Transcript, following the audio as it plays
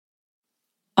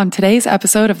on today's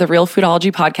episode of the Real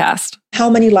Foodology podcast.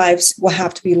 How many lives will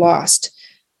have to be lost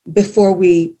before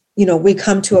we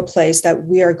come to a place that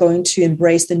we are going to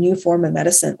embrace the new form of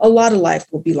medicine? A lot of life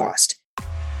will be lost.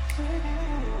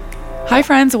 Hi,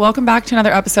 friends. Welcome back to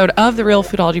another episode of the Real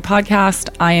Foodology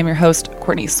podcast. I am your host,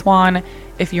 Courtney Swan.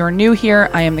 If you're new here,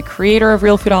 I am the creator of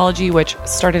Real Foodology, which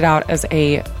started out as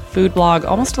a food blog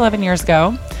almost 11 years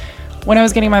ago. When I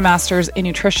was getting my master's in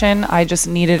nutrition, I just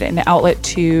needed an outlet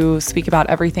to speak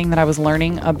about everything that I was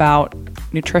learning about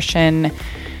nutrition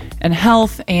and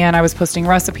health, and I was posting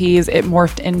recipes. It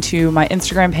morphed into my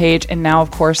Instagram page, and now,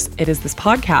 of course, it is this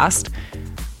podcast.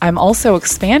 I'm also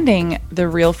expanding the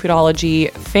Real Foodology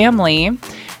family,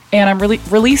 and I'm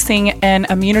releasing an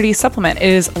immunity supplement. It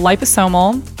is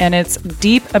liposomal, and it's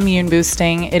deep immune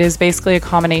boosting. It is basically a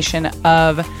combination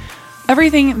of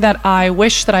everything that I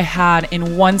wish that I had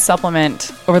in one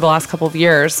supplement over the last couple of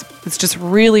years. It's just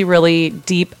really, really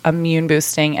deep immune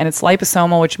boosting, and it's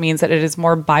liposomal, which means that it is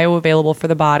more bioavailable for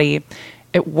the body.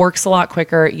 It works a lot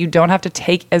quicker. You don't have to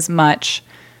take as much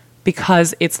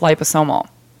because it's liposomal.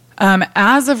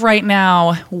 As of right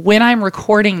now, when I'm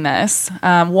recording this,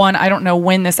 I don't know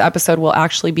when this episode will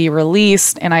actually be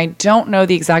released, and I don't know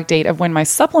the exact date of when my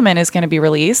supplement is going to be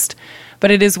released,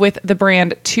 but it is with the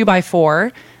brand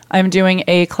 2x4. I'm doing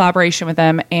a collaboration with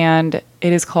them, and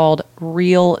it is called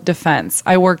Real Defense.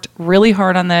 I worked really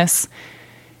hard on this.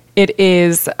 It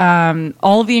is,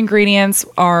 all of the ingredients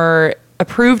are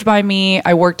approved by me.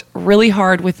 I worked really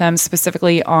hard with them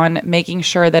specifically on making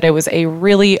sure that it was a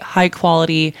really high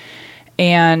quality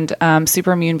and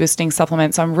super immune boosting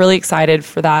supplement. So I'm really excited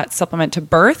for that supplement to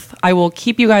birth. I will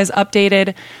keep you guys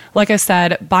updated. Like I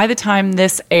said, by the time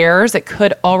this airs, it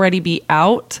could already be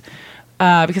out.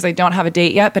 Because I don't have a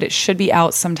date yet, but it should be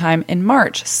out sometime in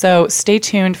March. So stay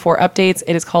tuned for updates.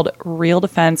 It is called Real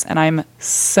Defense, and I'm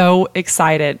so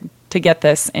excited to get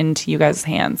this into you guys'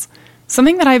 hands.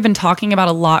 Something that I've been talking about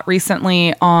a lot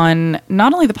recently on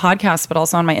not only the podcast, but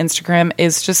also on my Instagram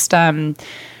is just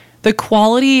the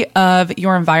quality of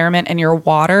your environment and your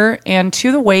water. And two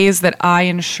of the ways that I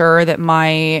ensure that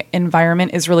my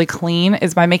environment is really clean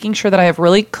is by making sure that I have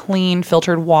really clean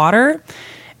filtered water,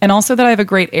 and also that I have a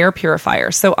great air purifier.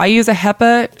 So I use a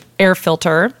HEPA air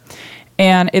filter,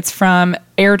 and it's from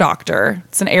Air Doctor.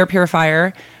 It's an air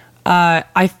purifier.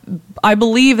 I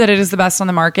believe that it is the best on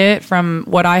the market from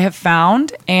what I have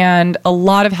found, and a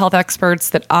lot of health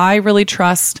experts that I really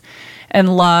trust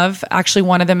and love. Actually,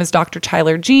 one of them is Dr.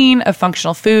 Tyler Jean of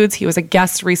Functional Foods. He was a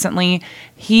guest recently.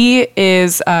 He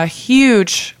is a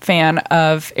huge fan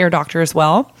of Air Doctor as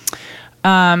well.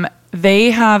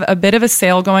 They have a bit of a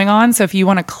sale going on, so if you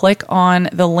want to click on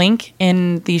the link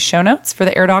in the show notes for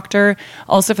the Air Doctor,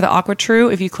 also for the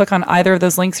AquaTrue, if you click on either of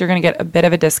those links, you're going to get a bit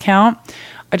of a discount.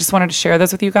 I just wanted to share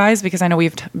those with you guys because I know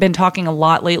we've been talking a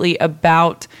lot lately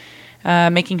about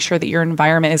making sure that your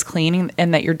environment is clean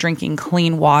and that you're drinking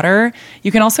clean water.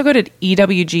 You can also go to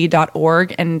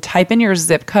ewg.org and type in your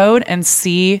zip code and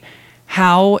see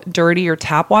how dirty your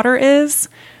tap water is.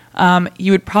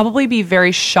 You would probably be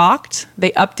very shocked.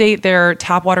 They update their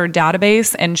tap water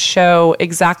database and show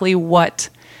exactly what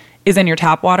is in your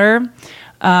tap water.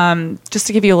 Just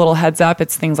to give you a little heads up,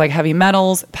 it's things like heavy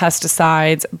metals,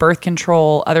 pesticides, birth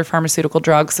control, other pharmaceutical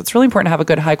drugs. So it's really important to have a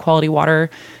good high quality water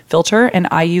filter, and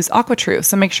I use AquaTrue.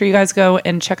 So make sure you guys go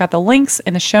and check out the links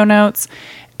in the show notes,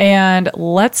 and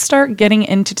let's start getting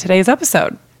into today's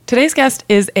episode. Today's guest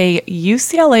is a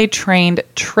UCLA trained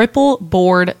triple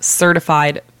board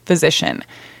certified physician.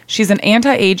 She's an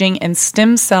anti-aging and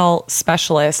stem cell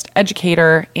specialist,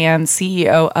 educator, and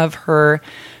CEO of her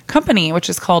company, which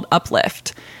is called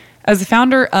Uplift. As the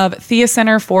founder of Thea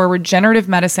Center for Regenerative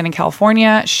Medicine in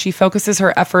California, she focuses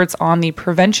her efforts on the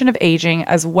prevention of aging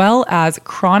as well as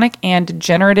chronic and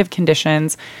degenerative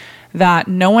conditions that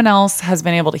no one else has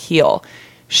been able to heal.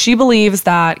 She believes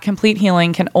that complete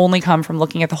healing can only come from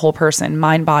looking at the whole person,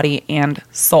 mind, body, and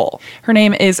soul. Her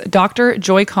name is Dr.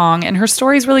 Joy Kong, and her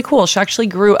story is really cool. She actually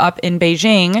grew up in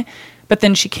Beijing, but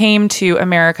then she came to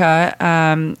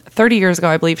America 30 years ago,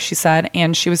 I believe she said,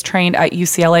 and she was trained at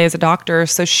UCLA as a doctor.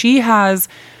 So she has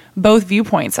both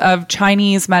viewpoints of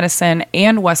Chinese medicine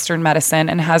and Western medicine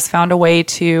and has found a way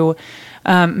to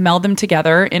meld them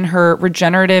together in her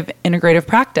regenerative integrative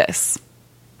practice.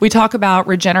 We talk about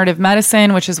regenerative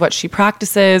medicine, which is what she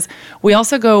practices. We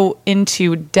also go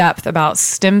into depth about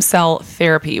stem cell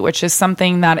therapy, which is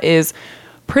something that is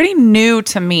pretty new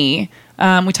to me.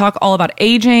 We talk all about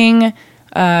aging,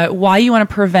 why you want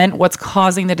to prevent what's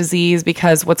causing the disease,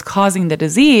 because what's causing the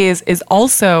disease is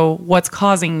also what's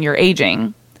causing your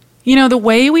aging. You know, the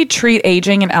way we treat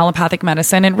aging in allopathic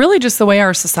medicine, and really just the way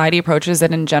our society approaches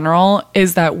it in general,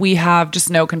 is that we have just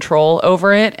no control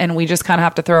over it. And we just kind of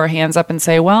have to throw our hands up and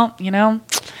say, well, you know,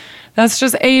 that's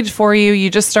just age for you. You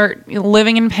just start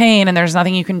living in pain and there's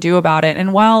nothing you can do about it.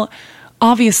 And while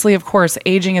obviously, of course,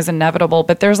 aging is inevitable,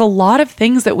 but there's a lot of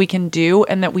things that we can do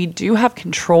and that we do have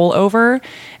control over,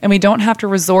 and we don't have to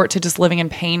resort to just living in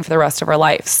pain for the rest of our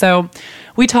life. So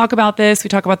we talk about this. We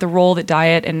talk about the role that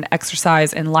diet and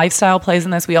exercise and lifestyle plays in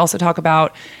this. We also talk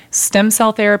about stem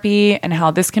cell therapy and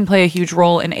how this can play a huge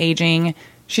role in aging.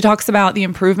 She talks about the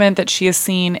improvement that she has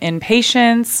seen in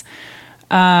patients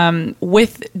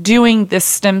with doing this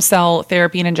stem cell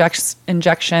therapy and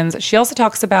injections. She also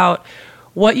talks about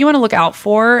what you want to look out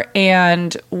for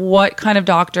and what kind of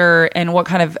doctor and what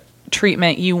kind of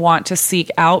treatment you want to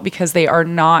seek out, because they are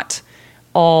not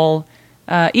all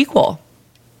equal.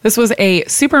 This was a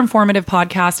super informative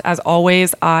podcast. As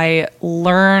always, I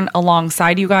learn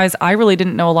alongside you guys. I really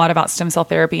didn't know a lot about stem cell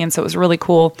therapy, and so it was really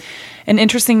cool and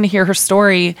interesting to hear her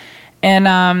story.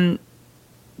 And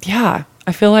yeah,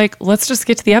 I feel like let's just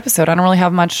get to the episode. I don't really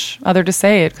have much other to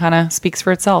say. It kind of speaks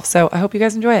for itself. So I hope you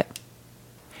guys enjoy it.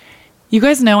 You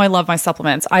guys know I love my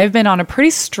supplements. I've been on a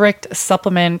pretty strict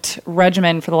supplement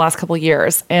regimen for the last couple of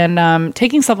years, and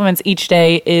taking supplements each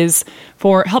day is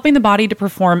for helping the body to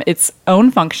perform its own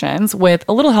functions with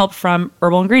a little help from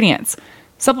herbal ingredients.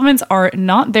 Supplements are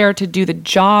not there to do the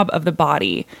job of the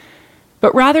body,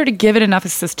 but rather to give it enough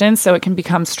assistance so it can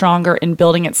become stronger in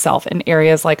building itself in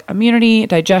areas like immunity,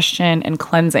 digestion, and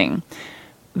cleansing.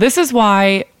 This is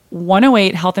why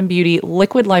 108 Health and Beauty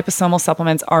liquid liposomal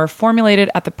supplements are formulated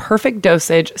at the perfect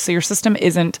dosage so your system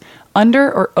isn't under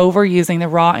or overusing the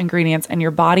raw ingredients, and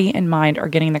your body and mind are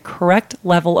getting the correct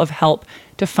level of help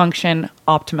to function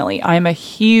optimally. I am a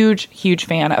huge, huge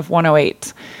fan of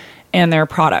 108 and their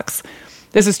products.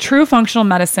 This is true functional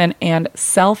medicine and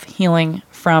self-healing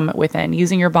from within,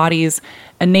 using your body's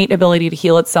innate ability to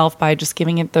heal itself by just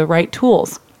giving it the right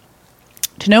tools.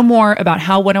 To know more about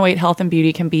how 108 Health and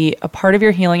Beauty can be a part of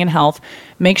your healing and health,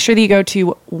 make sure that you go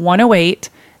to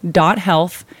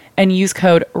 108.health and use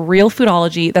code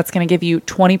REALFoodology. That's going to give you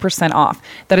 20% off.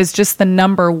 That is just the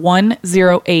number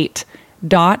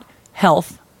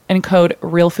 108.health and code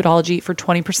REALFoodology for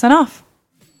 20% off.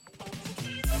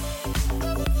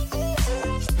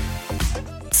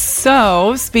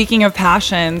 So, speaking of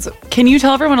passions, can you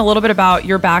tell everyone a little bit about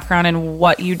your background and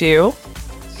what you do?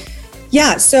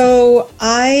 Yeah, so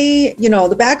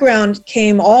the background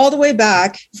came all the way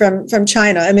back from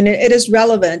China. I mean, it is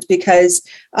relevant because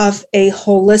of a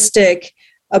holistic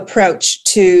approach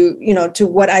to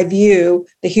what I view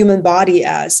the human body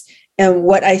as, and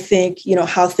what I think,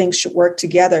 how things should work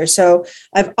together. So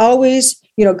I've always,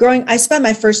 I spent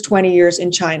my first 20 years in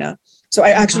China. So I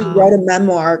actually wrote a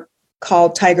memoir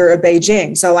called Tiger of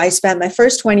Beijing. So I spent my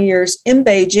first 20 years in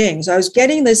Beijing. So I was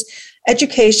getting this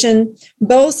education,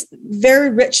 both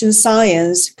very rich in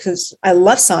science, because I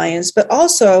love science, but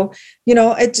also, you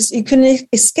couldn't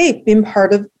escape being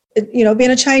part of, being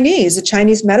a Chinese. The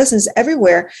Chinese medicine is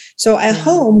everywhere. So at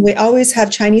home, we always have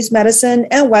Chinese medicine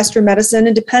and Western medicine.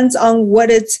 It depends on what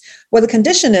the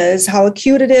condition is, how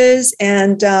acute it is,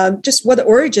 and just what the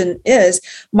origin is.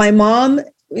 My mom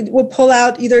will pull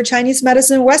out either Chinese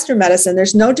medicine or Western medicine.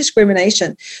 There's no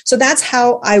discrimination. So that's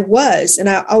how I was. And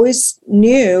I always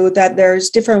knew that there's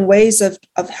different ways of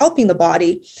helping the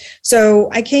body. So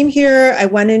I came here, I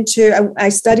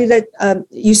studied at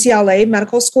UCLA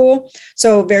Medical School.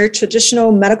 So very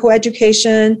traditional medical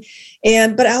education.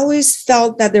 But I always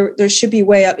felt that there should be a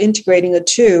way of integrating the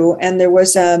two. And there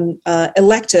was an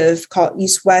elective called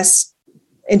East-West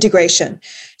integration.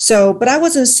 So, but I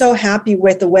wasn't so happy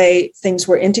with the way things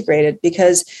were integrated,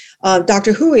 because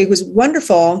Dr. Hui was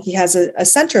wonderful. He has a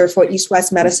center for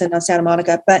East-West medicine on Santa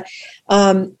Monica, but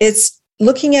it's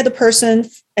looking at the person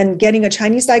and getting a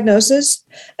Chinese diagnosis,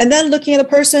 and then looking at a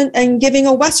person and giving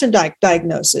a Western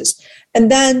diagnosis.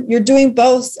 And then you're doing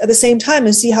both at the same time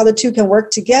and see how the two can work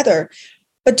together.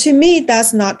 But to me,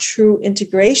 that's not true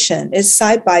integration. It's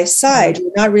side by side.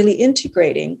 You're not really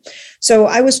integrating. So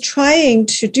I was trying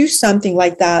to do something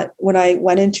like that when I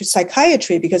went into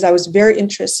psychiatry, because I was very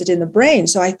interested in the brain.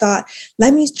 So I thought,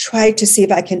 let me try to see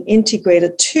if I can integrate the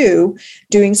two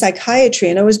doing psychiatry.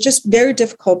 And it was just very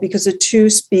difficult because the two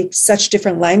speak such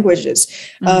different languages.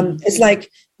 It's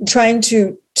like trying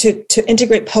to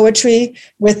integrate poetry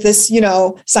with this,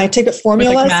 scientific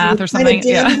formula, like math or something,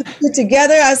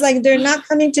 together. I was like, they're not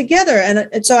coming together,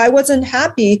 and so I wasn't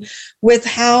happy with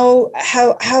how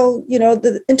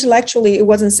intellectually it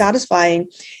wasn't satisfying,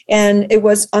 and it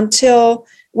wasn't until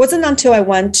I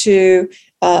went to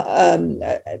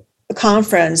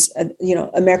conference,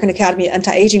 American Academy of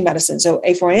Anti-Aging Medicine, so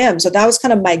A4M. So that was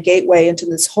kind of my gateway into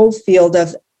this whole field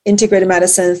of integrated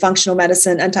medicine, functional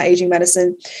medicine, anti-aging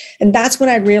medicine. And that's when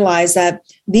I realized that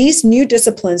these new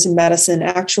disciplines in medicine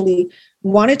actually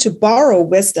wanted to borrow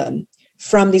wisdom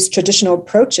from these traditional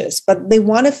approaches, but they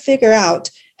want to figure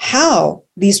out how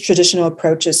these traditional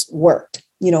approaches worked.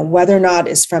 Whether or not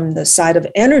it's from the side of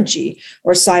energy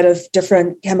or side of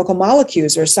different chemical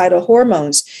molecules or side of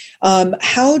hormones.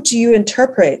 How do you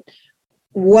interpret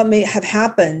what may have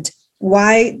happened,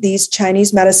 why these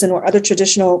Chinese medicine or other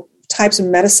traditional types of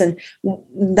medicine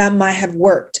that might have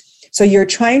worked? So you're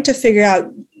trying to figure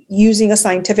out using a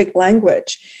scientific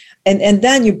language, and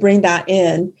then you bring that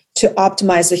in to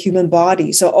optimize the human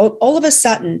body. So all of a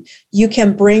sudden, you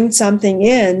can bring something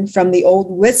in from the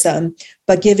old wisdom,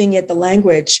 but giving it the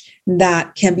language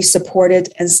that can be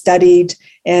supported and studied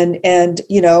and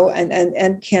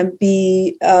can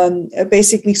be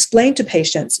basically explained to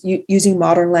patients using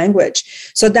modern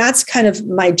language. So that's kind of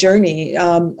my journey.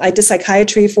 I did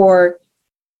psychiatry for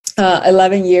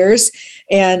 11 years.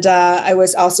 And I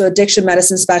was also addiction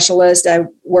medicine specialist. I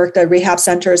worked at rehab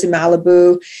centers in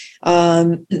Malibu.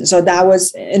 So that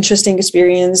was an interesting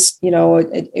experience.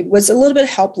 It was a little bit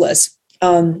helpless,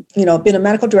 being a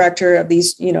medical director of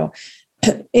these,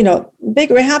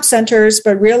 big rehab centers,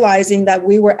 but realizing that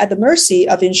we were at the mercy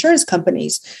of insurance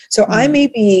companies. So I may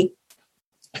be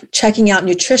checking out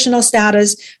nutritional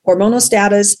status, hormonal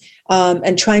status,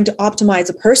 and trying to optimize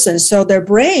a person so their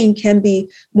brain can be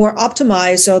more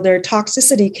optimized, so their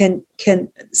toxicity can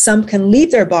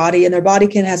leave their body, and their body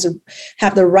can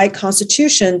have the right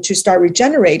constitution to start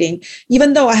regenerating.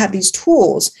 Even though I have these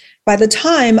tools, by the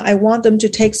time I want them to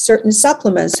take certain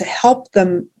supplements to help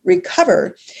them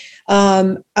recover,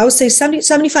 I would say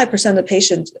 75% of the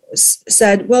patients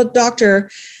said, well, doctor,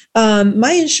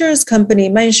 my insurance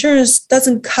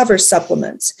doesn't cover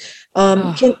supplements.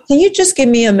 Can you just give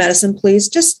me a medicine, please?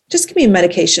 Just give me a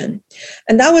medication.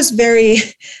 And that was very,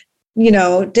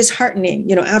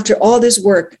 disheartening, after all this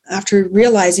work, after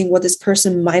realizing what this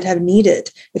person might have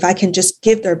needed, if I can just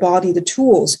give their body the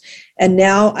tools. And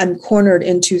now I'm cornered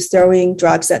into throwing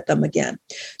drugs at them again.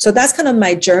 So that's kind of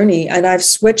my journey. And I've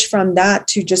switched from that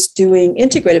to just doing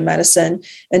integrated medicine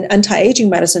and anti-aging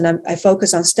medicine. I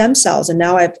focus on stem cells. And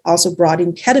now I've also brought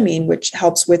in ketamine, which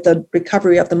helps with the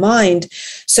recovery of the mind.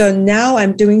 So now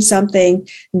I'm doing something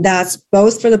that's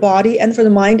both for the body and for the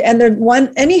mind. And they're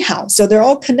one anyhow. So they're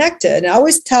all connected. And I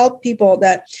always tell people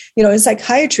that, in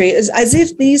psychiatry is as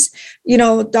if these,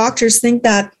 doctors think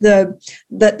that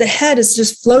the head is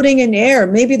just floating in air.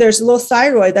 Maybe there's a little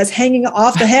thyroid that's hanging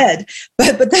off the head,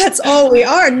 but that's all we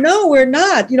are. No, we're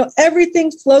not.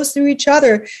 Everything flows through each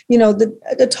other.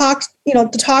 The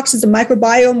toxins, the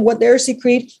microbiome, what they're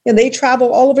secrete, they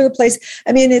travel all over the place.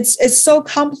 I mean, it's so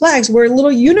complex. We're a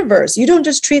little universe. You don't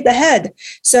just treat the head.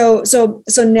 So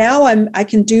now I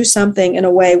can do something in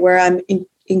a way where I'm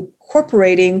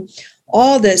incorporating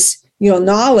all this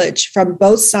knowledge from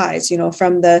both sides,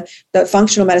 from the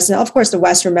functional medicine, of course, the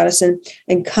Western medicine,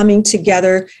 and coming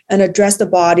together and address the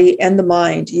body and the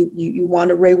mind. You want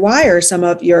to rewire some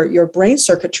of your brain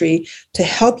circuitry to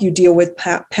help you deal with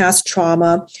past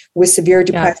trauma, with severe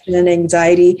depression and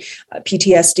anxiety,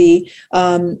 PTSD.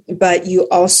 But you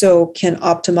also can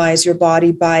optimize your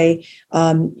body by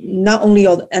not only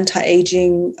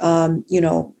anti-aging,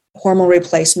 hormone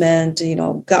replacement,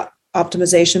 gut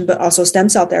optimization, but also stem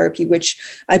cell therapy, which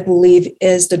I believe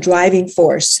is the driving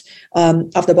force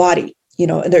of the body.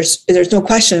 There's no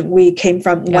question we came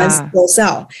from one single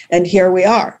cell, and here we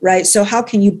are, right? So how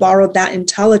can you borrow that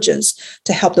intelligence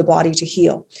to help the body to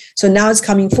heal? So now it's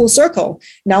coming full circle.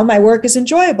 Now my work is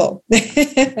enjoyable.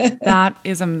 That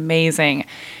is amazing.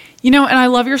 And I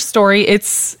love your story.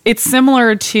 It's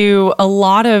similar to a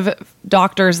lot of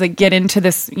doctors that get into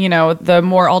this, the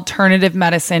more alternative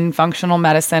medicine, functional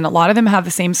medicine. A lot of them have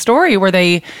the same story where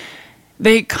they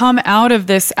come out of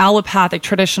this allopathic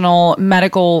traditional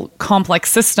medical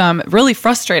complex system really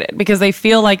frustrated because they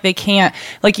feel like they can't,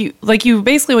 like you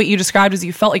basically what you described is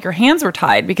you felt like your hands were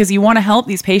tied because you want to help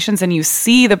these patients and you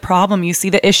see the problem, you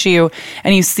see the issue,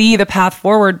 and you see the path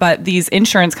forward, but these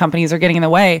insurance companies are getting in the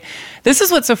way. This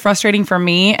is what's so frustrating for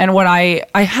me, and what I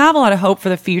have a lot of hope for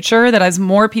the future, that as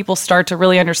more people start to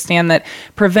really understand that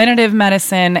preventative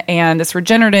medicine and this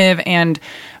regenerative and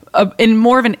in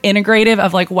more of an integrative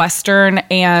of like Western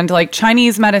and like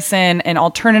Chinese medicine and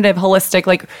alternative holistic,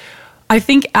 like I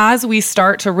think as we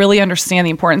start to really understand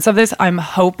the importance of this, I'm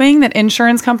hoping that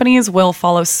insurance companies will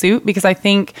follow suit, because I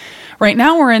think right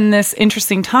now we're in this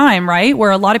interesting time, right?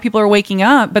 Where a lot of people are waking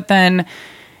up, but then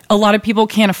a lot of people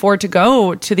can't afford to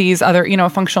go to these other, a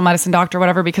functional medicine doctor or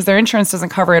whatever, because their insurance doesn't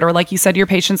cover it. Or like you said, your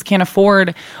patients can't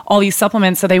afford all these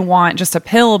supplements, so they want just a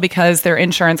pill because their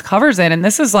insurance covers it. And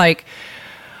this is like,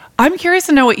 I'm curious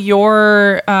to know what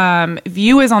your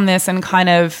view is on this, and kind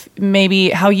of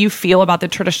maybe how you feel about the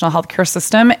traditional healthcare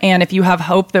system, and if you have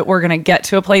hope that we're going to get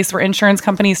to a place where insurance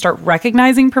companies start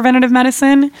recognizing preventative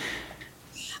medicine.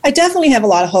 I definitely have a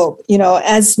lot of hope,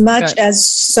 as much as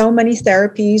so many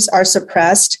therapies are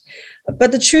suppressed,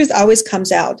 but the truth always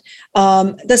comes out.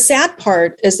 The sad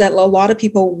part is that a lot of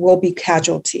people will be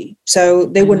casualty. So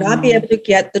they will not be able to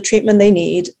get the treatment they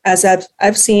need, as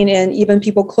I've seen in even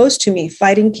people close to me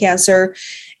fighting cancer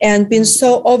and been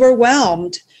so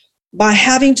overwhelmed by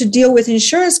having to deal with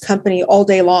insurance company all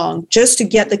day long just to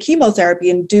get the chemotherapy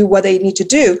and do what they need to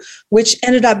do, which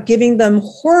ended up giving them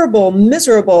horrible,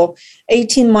 miserable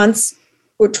 18 months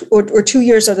or 2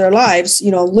 years of their lives,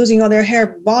 losing all their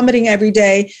hair, vomiting every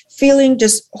day, feeling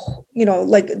just,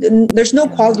 like there's no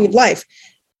quality of life.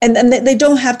 And they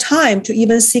don't have time to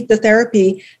even seek the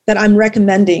therapy that I'm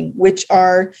recommending, which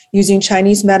are using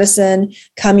Chinese medicine,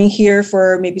 coming here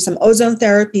for maybe some ozone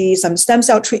therapy, some stem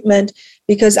cell treatment,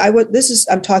 because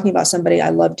I'm talking about somebody I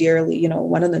love dearly,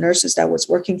 one of the nurses that was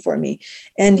working for me.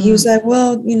 And he was like,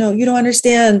 well, you don't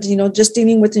understand, just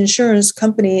dealing with insurance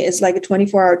company is like a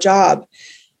 24-hour job.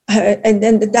 And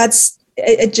then that's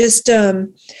it just,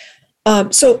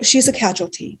 so she's a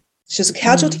casualty. She's a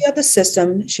casualty of the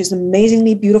system. She's an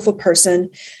amazingly beautiful person.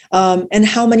 And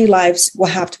how many lives will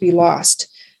have to be lost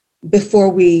before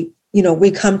we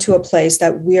come to a place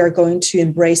that we are going to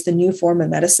embrace the new form of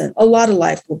medicine? A lot of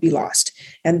life will be lost.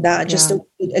 And that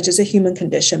it's just a human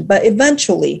condition, but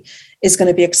eventually it's going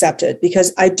to be accepted,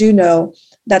 because I do know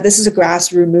that this is a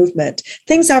grassroots movement.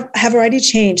 Things have already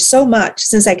changed so much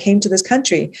since I came to this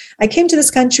country. I came to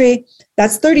this country,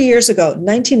 that's 30 years ago,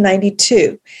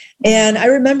 1992. And I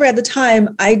remember at the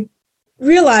time, I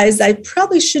realized I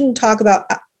probably shouldn't talk about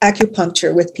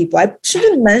acupuncture with people. I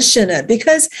shouldn't mention it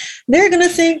because they're going to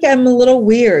think I'm a little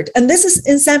weird. And this is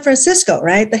in San Francisco,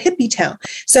 right? The hippie town.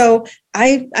 So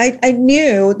I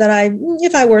knew that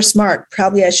if I were smart,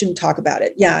 probably I shouldn't talk about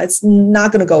it. Yeah, it's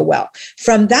not going to go well.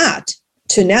 From that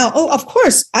to now, of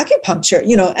course, acupuncture,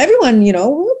 everyone,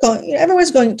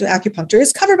 everyone's going to acupuncture.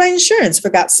 It's covered by insurance, for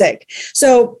God's sake.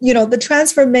 So, the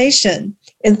transformation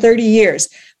in 30 years,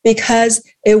 because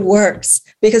it works,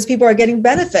 because people are getting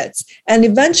benefits, and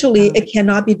eventually it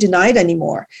cannot be denied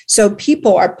anymore. So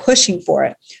people are pushing for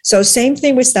it. So same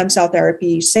thing with stem cell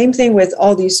therapy, same thing with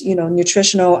all these,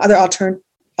 nutritional, other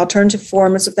alternative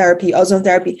forms of therapy, ozone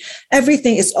therapy.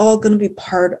 Everything is all going to be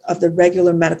part of the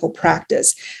regular medical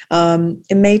practice.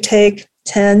 It may take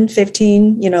 10,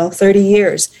 15, 30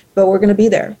 years, but we're going to be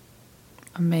there.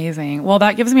 Amazing. Well,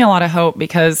 that gives me a lot of hope,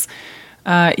 because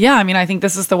I think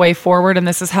this is the way forward, and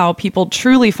this is how people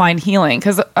truly find healing.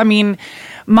 Because,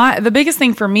 the biggest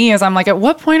thing for me is I'm like, at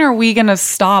what point are we going to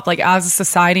stop, like, as a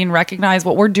society, and recognize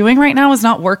what we're doing right now is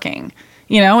not working?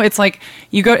 It's like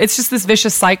it's just this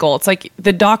vicious cycle. It's like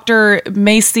the doctor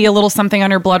may see a little something on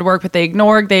your blood work, but they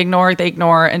ignore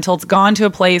until it's gone to a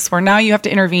place where now you have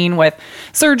to intervene with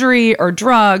surgery or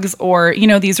drugs or,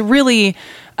 these really,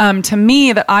 to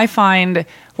me, that I find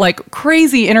like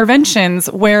crazy interventions.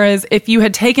 Whereas if you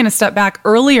had taken a step back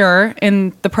earlier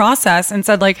in the process and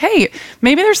said like, hey,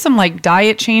 maybe there's some like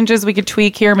diet changes we could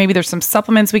tweak here. Maybe there's some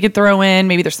supplements we could throw in.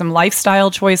 Maybe there's some lifestyle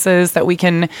choices that we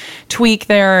can tweak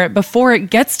there before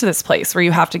it gets to this place where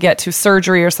you have to get to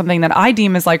surgery or something that I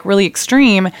deem as like really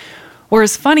extreme.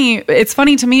 Whereas it's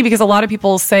funny to me because a lot of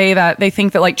people say that they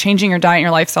think that like changing your diet and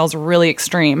your lifestyle is really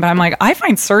extreme. But I'm like, I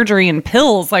find surgery and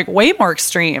pills like way more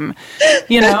extreme,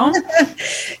 Yeah.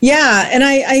 And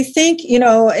I think,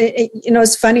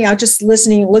 it's funny. I was just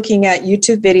looking at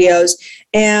YouTube videos.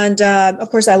 And of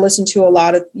course, I listen to a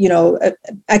lot of,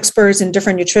 experts in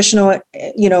different nutritional,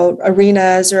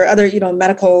 arenas or other,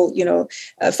 medical,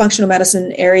 functional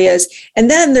medicine areas. And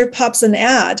then there pops an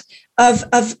ad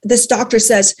of this doctor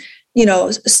says,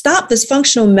 stop this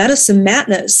functional medicine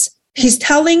madness. He's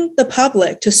telling the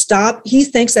public to stop. He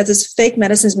thinks that this fake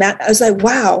medicine is mad. I was like,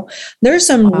 wow, there's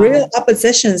some real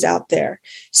oppositions out there.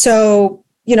 So,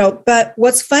 but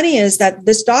what's funny is that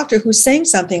this doctor who's saying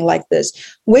something like this,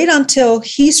 wait until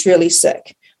he's really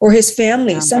sick or his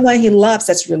family, someone he loves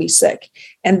that's really sick.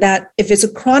 And that if it's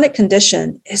a chronic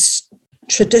condition, it's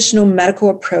traditional medical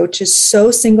approach is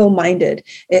so single-minded.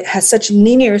 It has such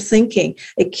linear thinking.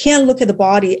 It can't look at the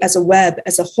body as a web,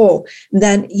 as a whole.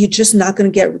 Then you're just not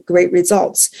going to get great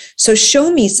results. So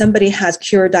show me somebody has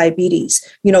cured diabetes.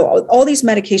 All these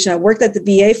medications. I worked at the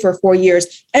VA for 4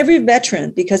 years. Every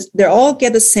veteran, because they all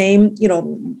get the same,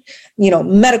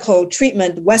 medical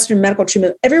treatment, Western medical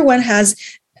treatment. Everyone has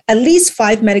at least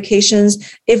 5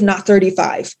 medications, if not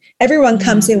 35. Everyone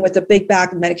comes in with a big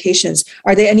bag of medications.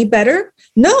 Are they any better?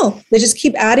 No, they just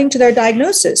keep adding to their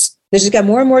diagnosis. They just get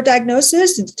more and more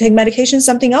diagnosis. They take medication,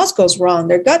 something else goes wrong.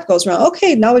 Their gut goes wrong.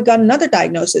 Okay, now we've got another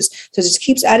diagnosis. So it just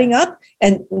keeps adding up.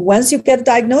 And once you get a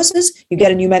diagnosis, you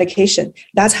get a new medication.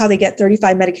 That's how they get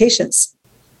 35 medications.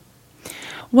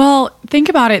 Well, think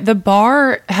about it. The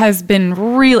bar is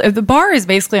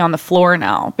basically on the floor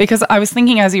now, because I was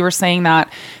thinking as you were saying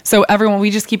that, so we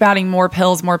just keep adding more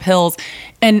pills,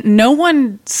 and no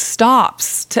one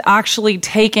stops to actually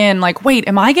take in like, wait,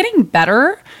 am I getting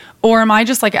better? Or am I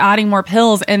just like adding more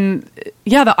pills? And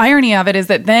yeah, the irony of it is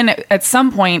that then at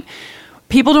some point,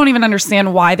 people don't even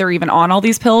understand why they're even on all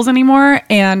these pills anymore.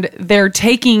 And they're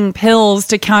taking pills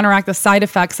to counteract the side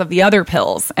effects of the other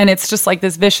pills. And it's just like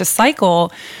this vicious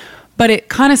cycle. But it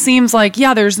kind of seems like,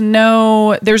 yeah, there's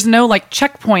no like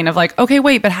checkpoint of like, okay,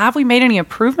 wait, but have we made any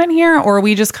improvement here? Or are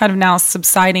we just kind of now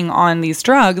subsiding on these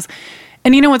drugs?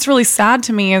 And what's really sad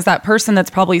to me is that person that's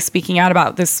probably speaking out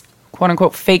about this quote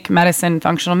unquote fake medicine,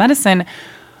 functional medicine.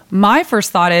 My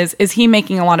first thought is he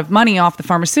making a lot of money off the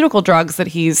pharmaceutical drugs that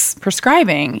he's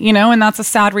prescribing, and that's a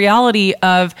sad reality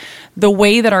of the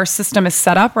way that our system is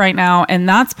set up right now. And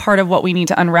that's part of what we need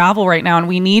to unravel right now. And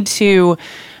we need to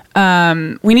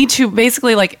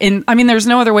basically there's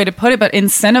no other way to put it, but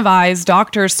incentivize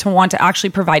doctors to want to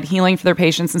actually provide healing for their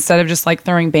patients instead of just like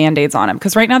throwing Band-Aids on them.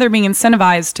 Because right now they're being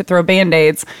incentivized to throw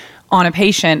Band-Aids on a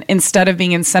patient instead of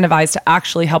being incentivized to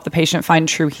actually help the patient find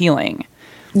true healing.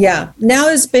 Yeah. Now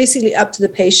it's basically up to the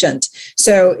patient.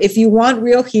 So if you want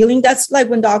real healing, that's like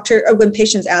when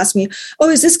patients ask me, oh,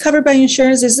 is this covered by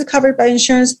insurance? Is it covered by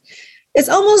insurance? It's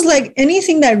almost like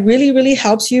anything that really, really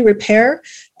helps you repair,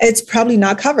 it's probably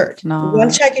not covered. No, you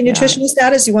want to check your nutritional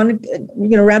status. You want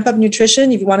to, ramp up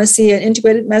nutrition. If you want to see an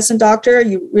integrated medicine doctor,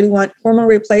 you really want hormone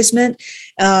replacement.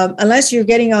 Unless you're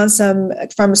getting on some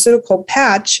pharmaceutical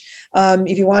patch,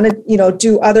 if you want to,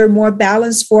 do other more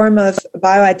balanced form of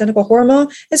bioidentical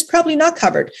hormone, it's probably not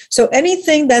covered. So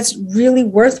anything that's really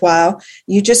worthwhile,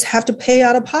 you just have to pay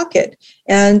out of pocket.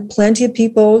 And plenty of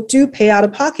people do pay out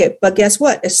of pocket. But guess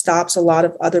what? It stops a lot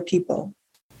of other people.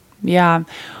 Yeah.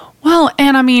 Well,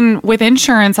 and with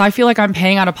insurance, I feel like I'm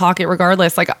paying out of pocket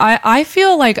regardless. Like, I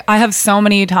feel like I have so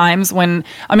many times when,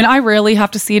 I rarely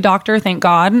have to see a doctor, thank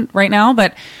God, right now.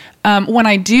 But when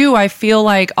I do, I feel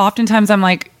like oftentimes I'm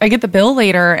like, I get the bill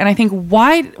later and I think,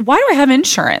 why do I have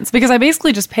insurance? Because I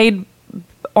basically just paid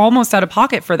almost out of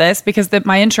pocket for this because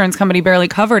my insurance company barely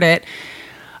covered it.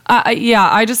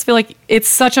 I just feel like it's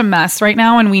such a mess right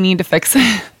now and we need to fix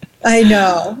it. I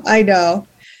know.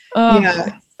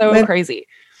 Yeah. So crazy.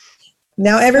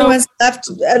 Now everyone's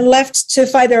left to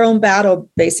fight their own battle,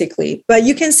 basically. But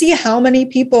you can see how many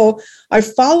people are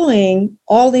following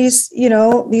all these,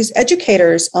 these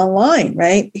educators online,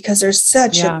 right? Because there's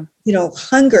such a,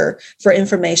 hunger for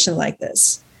information like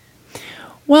this.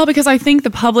 Well, because I think the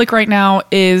public right now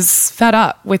is fed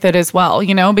up with it as well,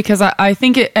 because I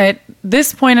think at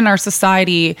this point in our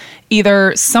society,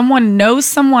 either someone knows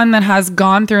someone that has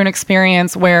gone through an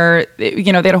experience where, they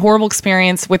had a horrible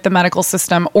experience with the medical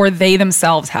system, or they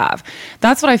themselves have.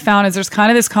 That's what I found is there's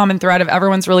kind of this common thread of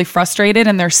everyone's really frustrated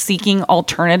and they're seeking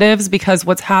alternatives because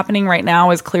what's happening right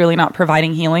now is clearly not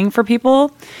providing healing for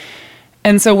people.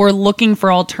 And so we're looking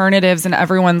for alternatives and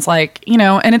everyone's like,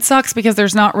 and it sucks because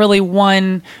there's not really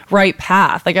one right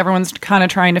path. Like everyone's kind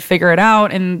of trying to figure it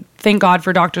out. And thank God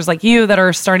for doctors like you that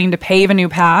are starting to pave a new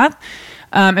path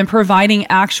and providing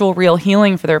actual real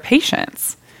healing for their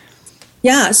patients.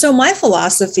 Yeah. So my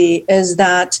philosophy is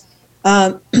that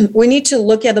we need to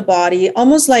look at the body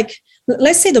almost like,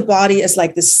 let's say the body is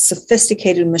like this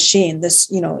sophisticated machine,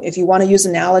 this, if you want to use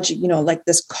analogy, like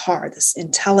this car, this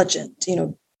intelligent,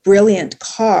 brilliant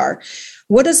car.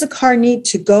 What does the car need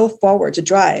to go forward to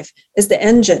drive? Is the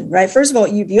engine, right? First of all,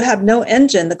 if you have no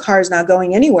engine, the car is not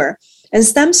going anywhere. And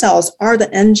stem cells are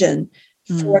the engine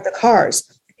for the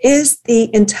cars. Is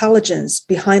the intelligence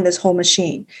behind this whole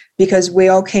machine, because we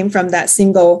all came from that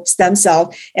single stem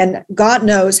cell, and God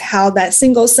knows how that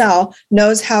single cell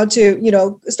knows how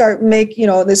to, start make,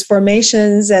 these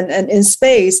formations and in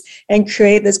space and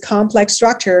create this complex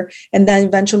structure and then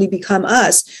eventually become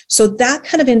us. So that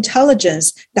kind of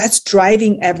intelligence, that's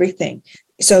driving everything.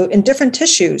 So in different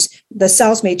tissues, the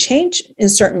cells may change in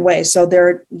certain ways. So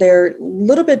they're a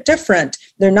little bit different.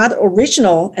 They're not the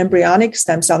original embryonic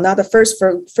stem cell, not the first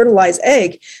fertilized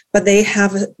egg, but they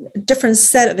have a different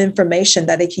set of information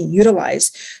that they can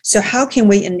utilize. So how can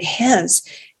we enhance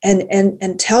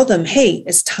and tell them, hey,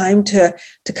 it's time to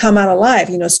come out alive,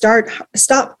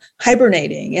 stop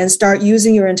hibernating and start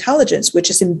using your intelligence, which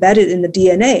is embedded in the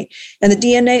DNA. And the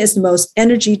DNA is the most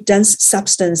energy dense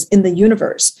substance in the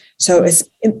universe. So it's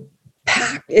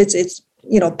packed, it's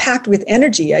packed with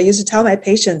energy. I used to tell my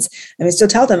patients, and I still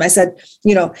tell them, I said,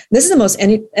 this is the most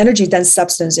energy dense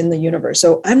substance in the universe.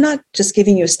 So I'm not just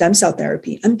giving you stem cell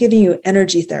therapy, I'm giving you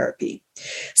energy therapy.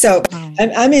 So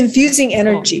I'm infusing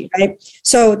energy, right?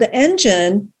 So the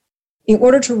engine, in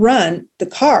order to run the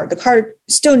car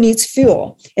still needs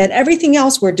fuel, and everything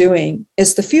else we're doing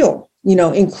is the fuel,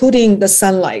 including the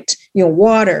sunlight,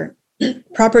 water,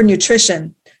 proper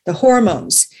nutrition, the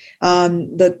hormones,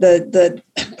 the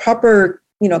proper,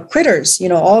 critters,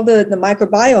 all the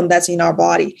microbiome that's in our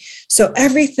body. So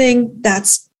everything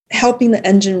that's helping the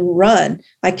engine run,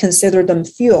 I consider them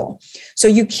fuel. So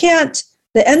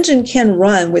the engine can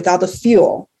run without the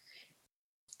fuel.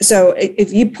 So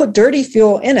if you put dirty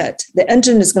fuel in it, the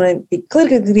engine is going to be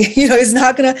it's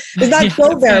not go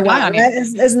very well. Right?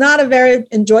 It's not a very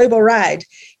enjoyable ride.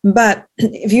 But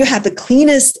if you have the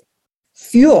cleanest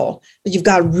fuel, but you've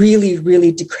got really,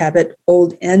 really decrepit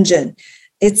old engine,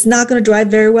 it's not going to drive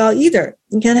very well either.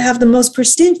 You can have the most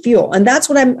pristine fuel. And that's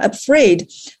what I'm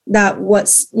afraid that what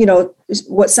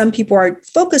some people are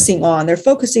focusing on. They're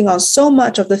focusing on so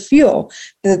much of the fuel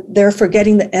that they're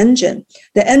forgetting the engine.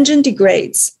 The engine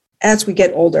degrades as we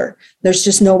get older. There's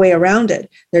just no way around it.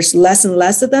 There's less and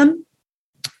less of them.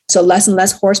 So less and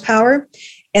less horsepower.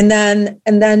 And then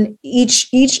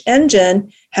each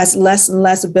engine has less and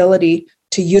less ability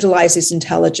to utilize its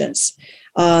intelligence.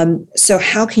 So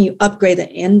how can you upgrade the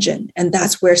engine? And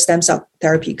that's where stem cell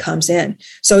therapy comes in.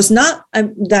 So it's not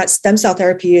that stem cell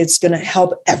therapy is going to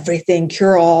help everything,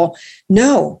 cure all.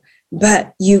 No,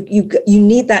 but you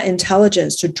need that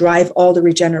intelligence to drive all the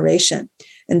regeneration.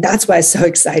 And that's why it's so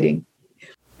exciting.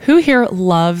 Who here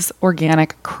loves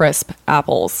organic crisp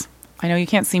apples? I know you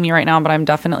can't see me right now, but I'm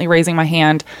definitely raising my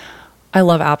hand. I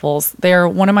love apples. They're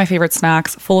one of my favorite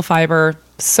snacks, full of fiber,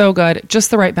 so good, just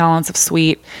the right balance of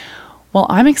sweet. Well,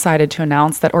 I'm excited to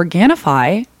announce that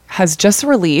Organifi has just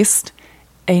released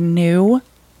a new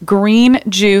green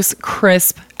juice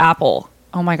crisp apple.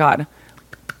 Oh my God.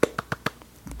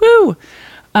 Woo!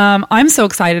 I'm so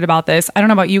excited about this. I don't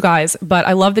know about you guys, but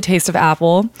I love the taste of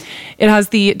apple. It has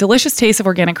the delicious taste of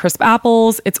organic crisp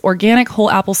apples. It's organic whole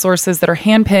apple sources that are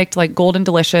handpicked like Golden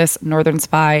Delicious, Northern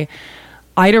Spy,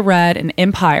 Ida Red, and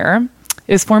Empire.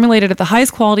 It is formulated at the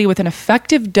highest quality with an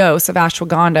effective dose of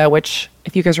ashwagandha, which,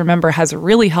 if you guys remember, has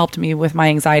really helped me with my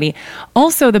anxiety.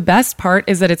 Also, the best part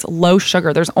is that it's low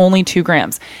sugar. There's only 2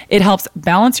 grams. It helps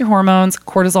balance your hormones,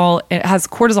 cortisol. It has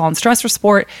cortisol and stress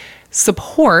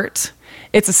support.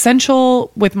 It's essential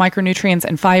with micronutrients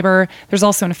and fiber. There's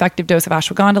also an effective dose of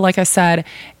ashwagandha, like I said,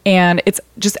 and it's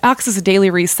just acts as a daily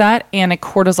reset and a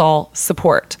cortisol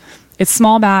support. It's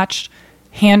small batch,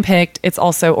 handpicked. It's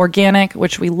also organic,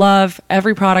 which we love.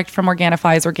 Every product from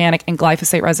Organifi is organic and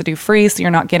glyphosate residue free, so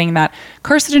you're not getting that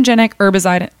carcinogenic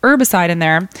herbicide in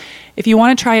there. If you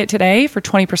want to try it today for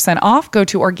 20% off, go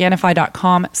to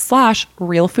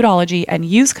Organifi.com/realfoodology and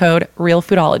use code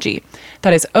realfoodology.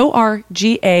 That is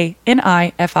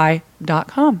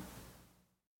ORGANIFI.com.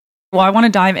 Well, I want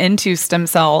to dive into stem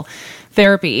cell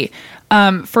therapy.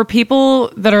 For people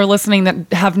that are listening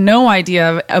that have no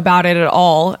idea about it at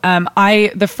all,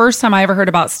 the first time I ever heard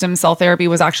about stem cell therapy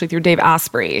was actually through Dave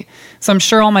Asprey. So I'm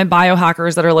sure all my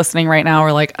biohackers that are listening right now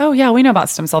are like, oh yeah, we know about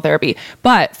stem cell therapy.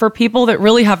 But for people that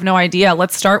really have no idea,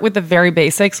 let's start with the very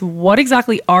basics. What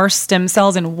exactly are stem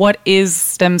cells and what is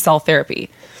stem cell therapy?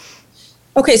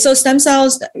 Okay, so stem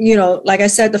cells, like I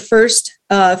said, the first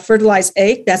fertilized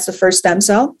egg, that's the first stem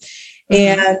cell.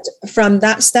 And from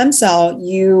that stem cell,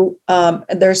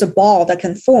 there's a ball that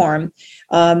can form.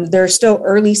 There's still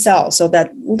early cells. So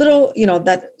that little,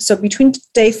 so between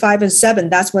day 5 and 7,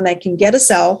 that's when I can get a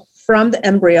cell from the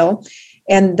embryo.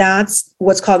 And that's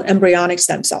what's called embryonic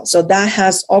stem cell. So that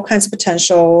has all kinds of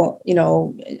potential,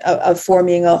 of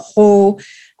forming a whole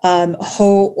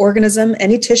organism,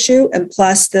 any tissue, and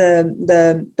plus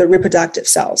the reproductive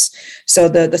cells. So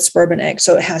the sperm and egg.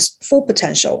 So it has full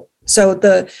potential. So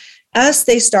as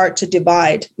they start to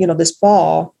divide, this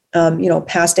ball,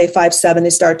 past day 5, 7, they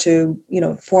start to,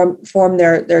 form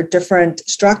their different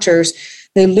structures.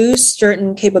 They lose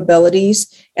certain capabilities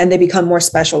and they become more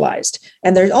specialized.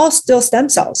 And they're all still stem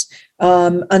cells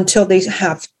until they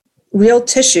have real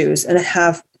tissues and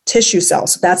have tissue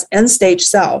cells. So that's end-stage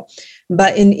cell.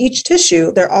 But in each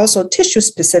tissue, there are also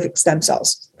tissue-specific stem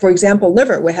cells. For example,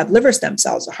 liver, we have liver stem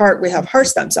cells. Heart, we have heart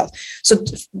stem cells. So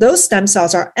those stem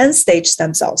cells are end-stage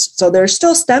stem cells. So they're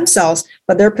still stem cells,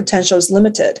 but their potential is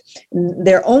limited.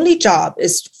 Their only job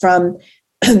is from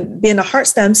being a heart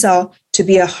stem cell to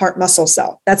be a heart muscle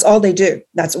cell. That's all they do.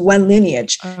 That's one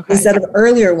lineage instead of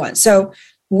earlier ones. So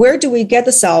where do we get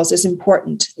the cells is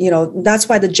important. That's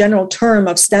why the general term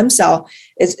of stem cell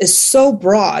is so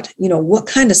broad. What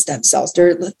kind of stem cells?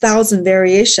 There are 1,000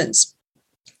 variations.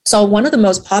 So one of the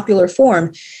most popular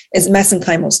form is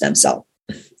mesenchymal stem cell.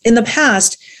 In the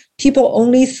past, people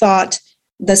only thought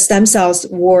the stem cells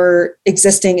were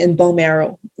existing in bone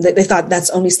marrow. They thought that's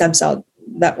only stem cell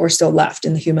that were still left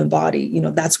in the human body.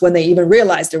 That's when they even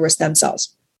realized there were stem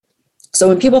cells. So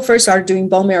when people first started doing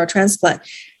bone marrow transplant,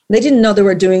 they didn't know they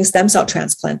were doing stem cell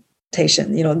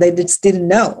transplantation. They just didn't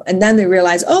know. And then they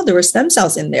realized, there were stem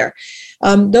cells in there.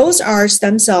 Those are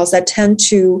stem cells that tend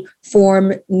to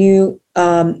form new,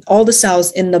 all the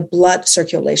cells in the blood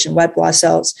circulation, white blood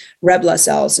cells, red blood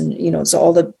cells, and, so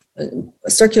all the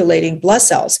circulating blood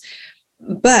cells.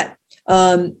 But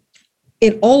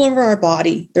in all over our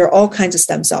body, there are all kinds of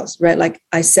stem cells, right? Like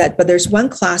I said, but there's one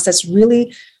class that's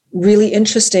really, really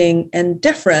interesting and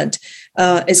different.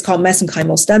 It's called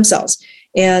mesenchymal stem cells.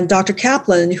 And Dr.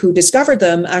 Kaplan, who discovered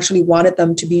them, actually wanted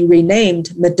them to be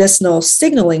renamed medicinal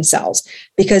signaling cells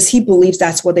because he believes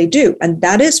that's what they do. And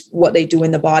that is what they do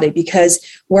in the body, because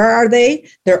where are they?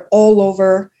 They're all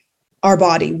over our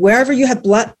body. Wherever you have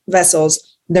blood vessels,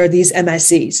 there are these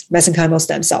MSCs, mesenchymal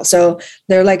stem cells. So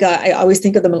they're like, I always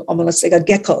think of them almost like a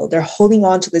gecko. They're holding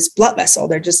on to this blood vessel.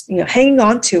 They're just, hanging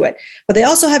on to it. But they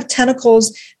also have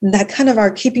tentacles that kind of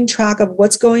are keeping track of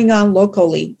what's going on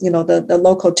locally, the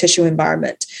local tissue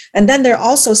environment. And then they're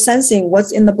also sensing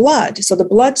what's in the blood. So the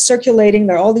blood circulating,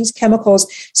 there are all these chemicals.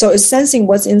 So it's sensing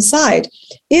what's inside.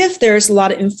 If there's a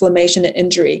lot of inflammation and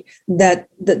injury that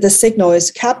the signal is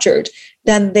captured,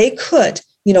 then they could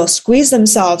squeeze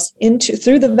themselves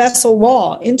through the vessel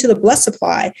wall into the blood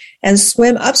supply and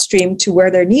swim upstream to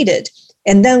where they're needed.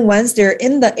 And then once they're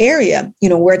in the area,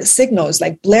 where the signal is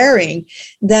like blaring,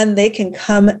 then they can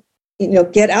come,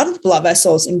 get out of the blood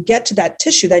vessels and get to that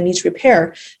tissue that needs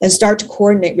repair and start to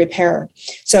coordinate repair.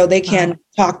 So they can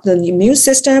talk to the immune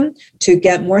system to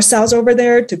get more cells over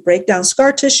there, to break down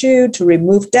scar tissue, to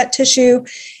remove dead tissue.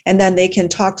 And then they can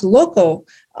talk to local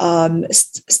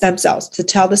stem cells to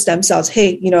tell the stem cells,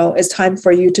 hey, it's time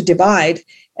for you to divide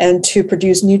and to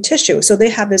produce new tissue. So they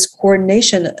have this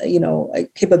coordination,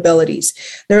 capabilities.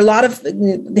 They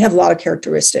have a lot of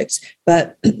characteristics,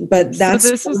 but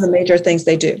that's one of the major things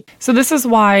they do. So this is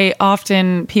why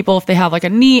often people, if they have like a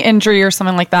knee injury or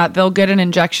something like that, they'll get an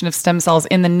injection of stem cells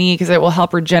in the knee because it will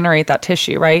help regenerate that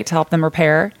tissue, right? To help them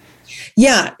repair.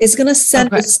 Yeah, it's going to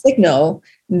send a signal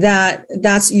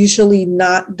that's usually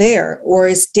not there or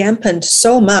is dampened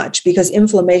so much because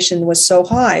inflammation was so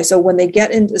high. So when they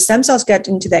the stem cells get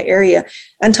into that area,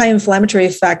 anti-inflammatory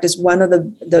effect is one of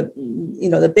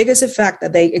the biggest effect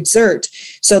that they exert.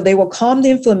 So they will calm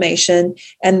the inflammation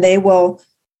and they will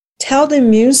tell the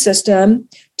immune system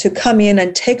to come in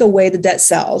and take away the dead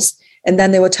cells. And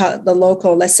then they would tell the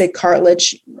local, let's say,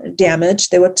 cartilage damage.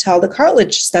 They would tell the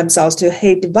cartilage stem cells to,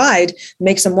 hey, divide,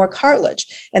 make some more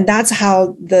cartilage. And that's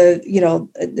how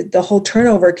the whole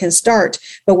turnover can start.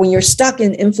 But when you're stuck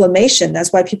in inflammation,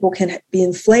 that's why people can be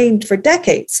inflamed for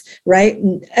decades, right?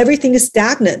 And everything is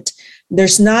stagnant.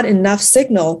 There's not enough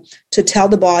signal to tell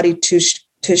the body to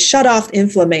shut off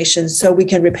inflammation so we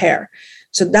can repair.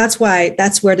 So that's where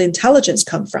the intelligence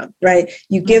comes from, right?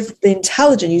 You give the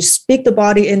intelligence, you speak the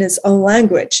body in its own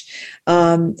language.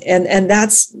 And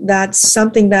that's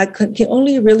something that can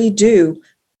only really do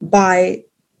by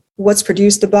what's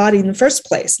produced the body in the first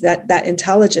place, that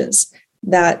intelligence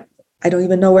that I don't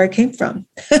even know where it came from.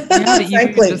 Yeah,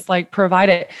 you can just like provide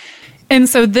it. And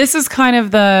so this is kind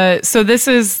of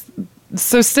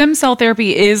so stem cell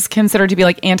therapy is considered to be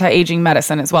like anti-aging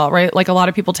medicine as well, right? Like a lot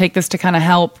of people take this to kind of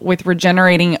help with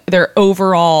regenerating their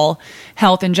overall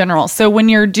health in general. So when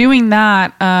you're doing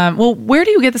that, where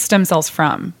do you get the stem cells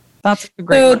from? That's a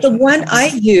great question. The one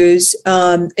I use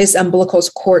is umbilical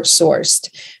cord sourced.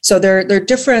 So there are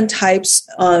different types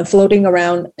floating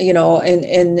around,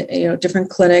 in different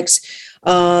clinics.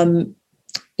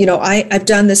 I've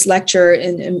done this lecture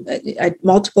at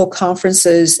multiple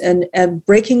conferences and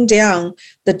breaking down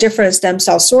the different stem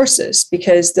cell sources,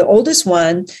 because the oldest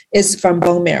one is from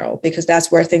bone marrow, because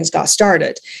that's where things got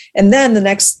started. And then the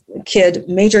next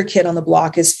major kid on the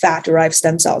block is fat-derived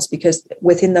stem cells, because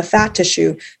within the fat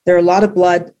tissue, there are a lot of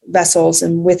blood vessels,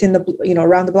 and within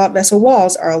around the blood vessel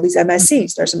walls are all these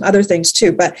MSCs. There's some other things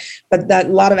too, but that a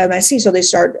lot of MSCs. So they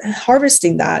start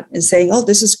harvesting that and saying, oh,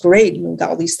 this is great. We've got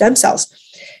all these stem cells.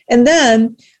 And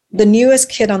then the newest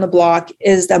kid on the block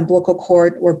is the umbilical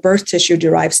cord or birth tissue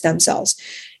derived stem cells.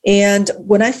 And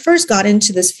when I first got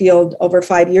into this field over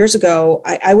 5 years ago,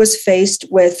 I was faced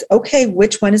with, okay,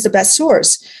 which one is the best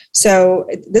source? So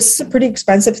this is a pretty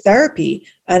expensive therapy.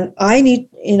 And I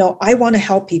want to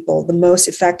help people the most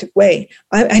effective way.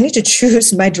 I need to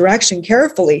choose my direction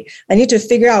carefully. I need to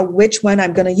figure out which one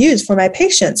I'm going to use for my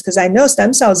patients, because I know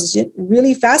stem cells is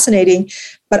really fascinating,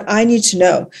 but I need to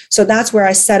know. So that's where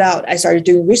I set out. I started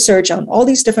doing research on all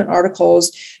these different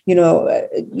articles,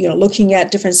 looking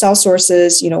at different cell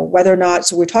sources, whether or not,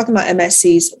 so we're talking about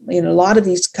MSCs, a lot of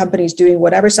these companies doing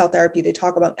whatever cell therapy, they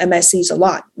talk about MSCs a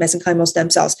lot, mesenchymal stem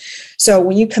cells. So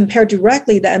when you compare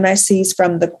directly the MSCs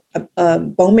from the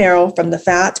bone marrow, from the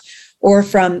fat, or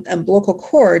from umbilical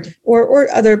cord,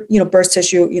 or other, birth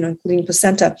tissue, including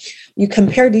placenta, you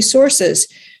compare these sources.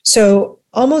 So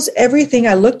almost everything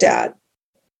I looked at,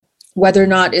 whether or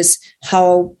not is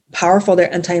how powerful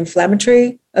their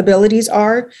anti-inflammatory abilities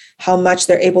are, how much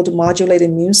they're able to modulate the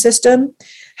immune system,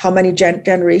 how many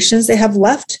generations they have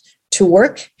left to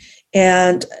work,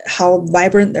 and how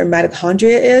vibrant their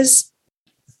mitochondria is,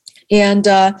 and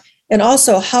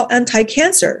also how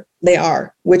anti-cancer they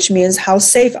are, which means how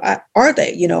safe are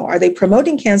they? Are they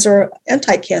promoting cancer or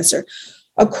anti-cancer?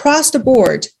 Across the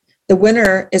board, the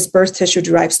winner is birth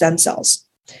tissue-derived stem cells.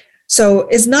 So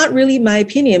it's not really my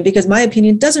opinion, because my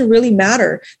opinion doesn't really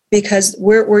matter, because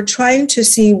we're trying to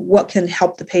see what can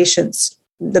help the patients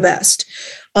the best.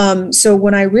 So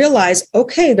when I realized,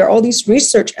 okay, there are all these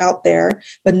research out there,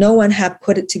 but no one had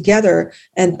put it together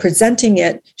and presenting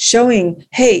it, showing,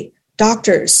 hey,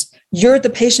 doctors, you're the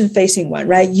patient-facing one,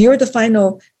 right? You're the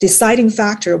final deciding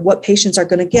factor of what patients are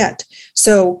going to get.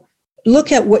 So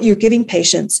look at what you're giving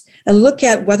patients and look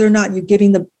at whether or not you're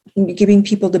giving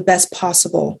people the best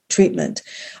possible treatment.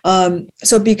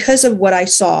 So because of what I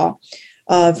saw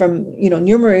from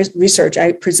numerous research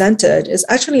I presented, is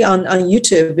actually on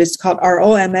YouTube. It's called Are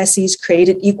All MSCs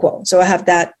Created Equal? So I have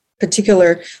that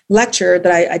particular lecture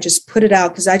that I just put it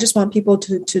out because I just want people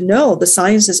to know the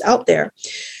science is out there.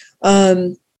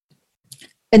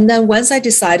 And then once I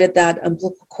decided that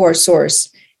umbilical cord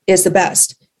source is the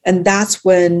best, and that's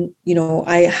when,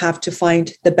 I have to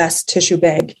find the best tissue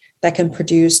bank that can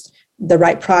produce the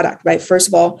right product, right? First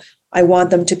of all, I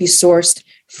want them to be sourced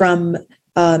from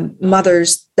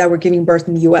mothers that were giving birth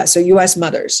in the U.S. So U.S.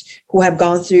 mothers who have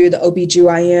gone through the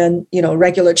OBGYN,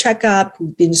 regular checkup,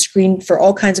 who've been screened for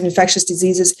all kinds of infectious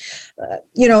diseases.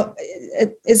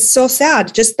 It's so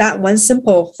sad. Just that one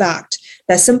simple fact,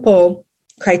 that simple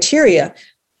criteria.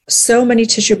 So many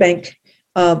tissue bank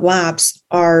labs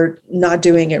are not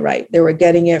doing it right. They were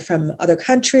getting it from other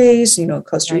countries,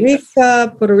 Costa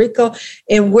Rica, Puerto Rico,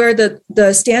 and where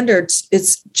the standards,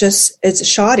 it's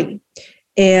shoddy.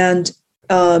 And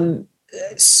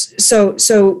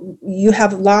so you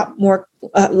have a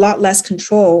lot less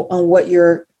control on what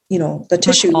you're, the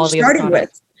tissue you're starting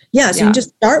with. Yeah, so you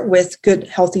just start with good,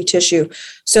 healthy tissue.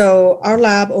 So our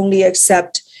lab only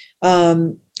accept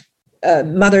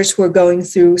mothers who are going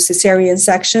through cesarean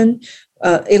section,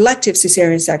 elective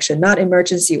cesarean section, not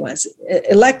emergency ones.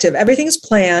 Elective, everything's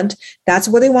planned. That's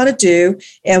what they want to do.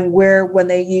 And when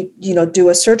they, do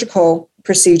a surgical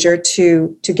procedure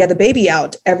to get the baby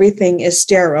out, everything is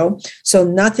sterile. So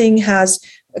nothing has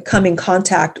come in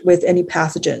contact with any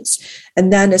pathogens.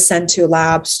 And then is sent to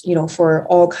labs, for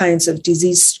all kinds of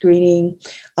disease screening.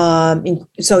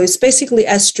 So it's basically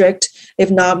as strict,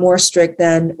 if not more strict,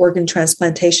 than organ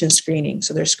transplantation screening.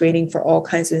 So they're screening for all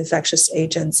kinds of infectious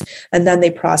agents. And then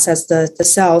they process the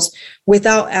cells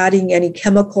without adding any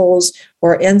chemicals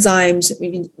or enzymes,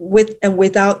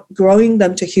 without growing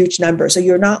them to huge numbers. So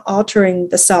you're not altering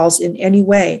the cells in any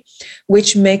way,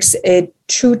 which makes a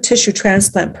true tissue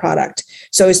transplant product.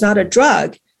 So it's not a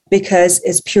drug, because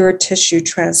it's pure tissue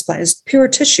transplant. It's pure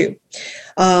tissue.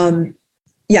 So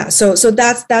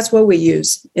that's what we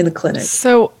use in the clinic.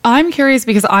 So I'm curious,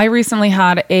 because I recently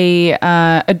had a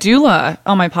doula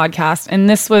on my podcast, and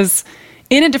this was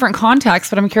in a different context,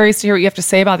 but I'm curious to hear what you have to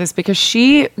say about this, because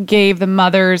she gave the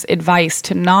mothers advice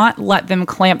to not let them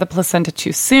clamp the placenta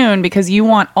too soon, because you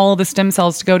want all the stem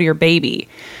cells to go to your baby,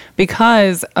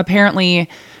 because apparently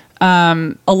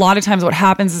A lot of times what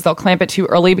happens is they'll clamp it too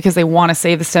early because they want to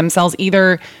save the stem cells.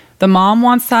 Either the mom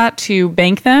wants that to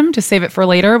bank them to save it for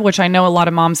later, which I know a lot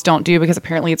of moms don't do because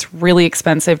apparently it's really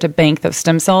expensive to bank those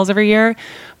stem cells every year.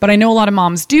 But I know a lot of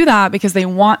moms do that because they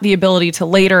want the ability to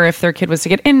later, if their kid was to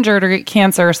get injured or get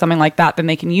cancer or something like that, then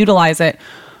they can utilize it.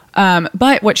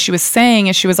 But what she was saying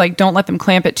is she was like, don't let them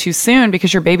clamp it too soon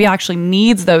because your baby actually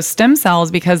needs those stem cells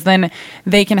because then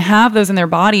they can have those in their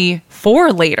body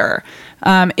for later,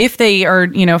 if they are,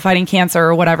 fighting cancer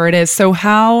or whatever it is.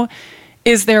 So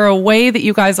is there a way that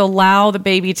you guys allow the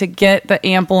baby to get the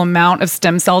ample amount of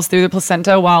stem cells through the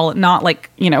placenta while not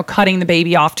cutting the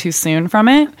baby off too soon from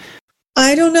it?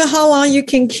 I don't know how long you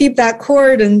can keep that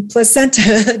cord and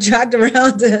placenta dragged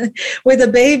around with a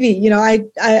baby.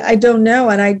 I don't know.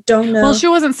 And I don't know. Well, she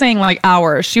wasn't saying like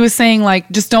hours. She was saying like,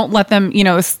 just don't let them,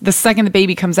 the second the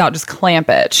baby comes out, just clamp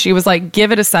it. She was like,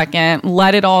 give it a second,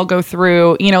 let it all go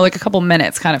through, like a couple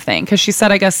minutes kind of thing. Cause she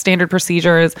said, I guess standard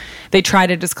procedures, they try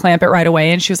to just clamp it right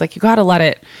away. And she was like, you got to let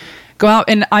it go out.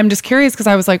 And I'm just curious because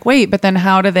I was like, wait, but then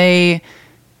how does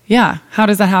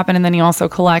that happen? And then you also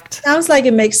collect. Sounds like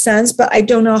it makes sense, but I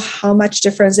don't know how much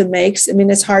difference it makes. I mean,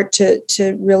 it's hard to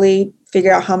really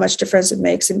figure out how much difference it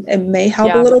makes. It may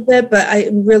help a little bit, but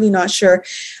I'm really not sure.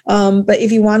 But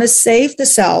if you want to save the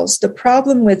cells, the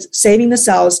problem with saving the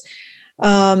cells,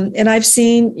 and I've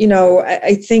seen,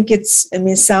 I think it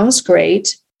sounds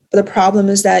great. But the problem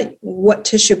is that what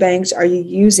tissue banks are you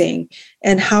using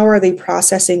and how are they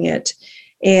processing it?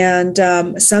 And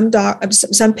some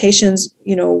patients,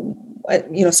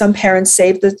 some parents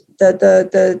save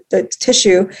the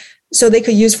tissue so they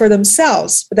could use for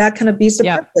themselves. But that kind of beats the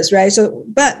purpose, right? So,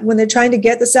 but when they're trying to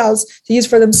get the cells to use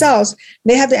for themselves,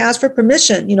 they have to ask for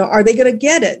permission. Are they going to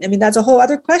get it? I mean, that's a whole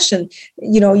other question.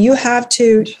 You have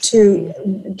to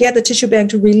get the tissue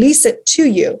bank to release it to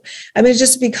you. I mean, it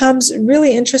just becomes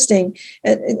really interesting.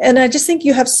 And I just think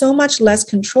you have so much less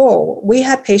control. We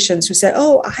have patients who say,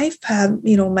 oh,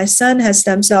 my son has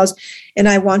stem cells and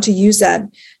I want to use that.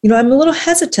 I'm a little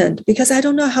hesitant because I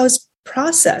don't know how it's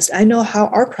processed. I know how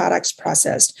our product's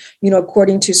processed,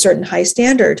 according to certain high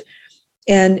standard.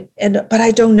 But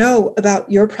I don't know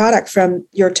about your product from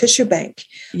your tissue bank.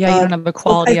 Yeah, you don't know the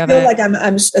quality of it. I feel like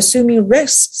I'm assuming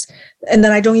risks and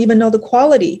then I don't even know the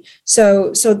quality.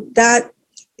 So it's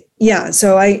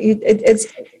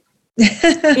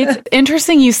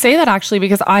interesting you say that actually,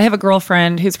 because I have a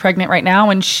girlfriend who's pregnant right now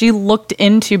and she looked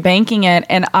into banking it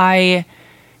and I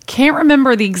can't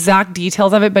remember the exact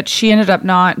details of it, but she ended up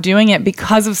not doing it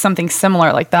because of something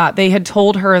similar like that. They had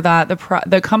told her that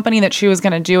the company that she was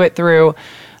going to do it through,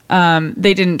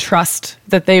 they didn't trust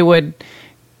that it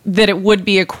would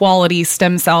be a quality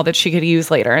stem cell that she could use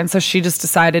later. And so she just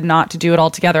decided not to do it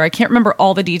altogether. I can't remember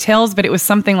all the details, but it was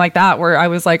something like that where I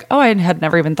was like, oh, I had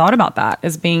never even thought about that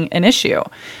as being an issue.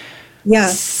 Yeah.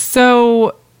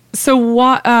 So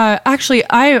what, actually,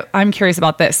 I'm curious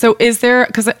about this. So is there,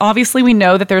 because obviously we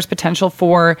know that there's potential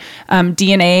for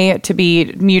DNA to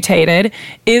be mutated.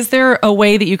 Is there a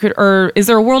way that you could, or is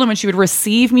there a world in which you would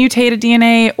receive mutated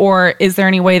DNA, or is there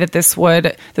any way that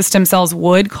the stem cells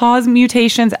would cause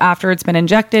mutations after it's been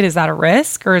injected? Is that a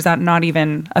risk or is that not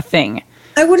even a thing?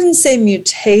 I wouldn't say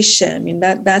mutation. I mean,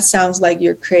 that sounds like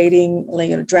you're creating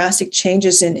drastic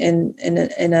changes in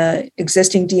a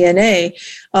existing DNA.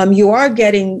 You are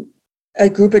getting a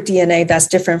group of DNA that's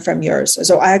different from yours.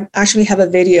 So I actually have a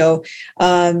video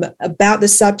about the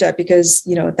subject because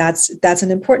that's an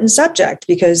important subject,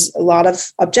 because a lot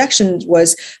of objections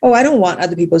was, oh, I don't want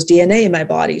other people's DNA in my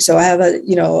body. So I have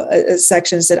a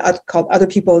section that called Other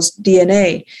People's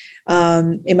DNA.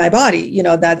 In my body,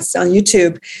 that's on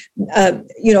YouTube.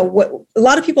 What a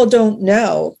lot of people don't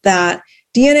know, that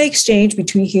DNA exchange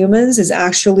between humans is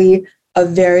actually a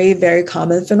very, very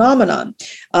common phenomenon.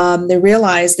 They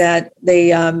realize that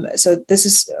so this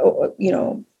is,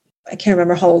 I can't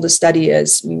remember how old the study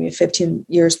is, maybe 15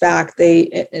 years back.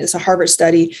 It's a Harvard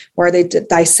study where they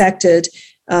dissected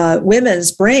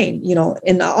women's brain,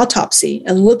 in the autopsy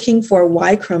and looking for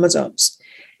Y chromosomes.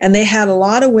 And they had a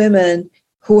lot of women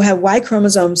who have Y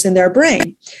chromosomes in their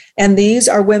brain. And these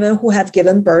are women who have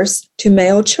given birth to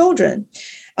male children.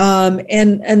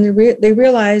 They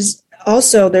realize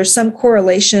also there's some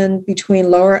correlation between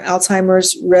lower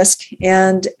Alzheimer's risk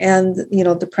and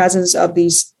the presence of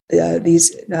these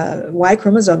Y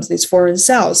chromosomes, these foreign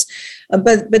cells.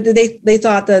 But they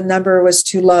thought the number was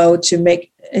too low to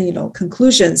make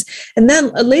conclusions. And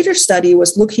then a later study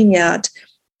was looking at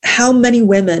how many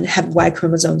women have Y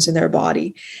chromosomes in their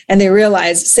body. And they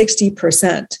realized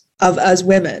 60% of us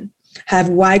women have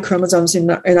Y chromosomes in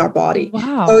our body.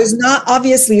 Wow. So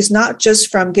it's not just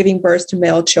from giving birth to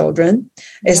male children.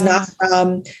 It's not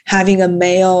from having a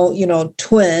male,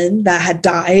 twin that had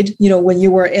died, when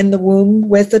you were in the womb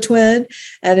with the twin.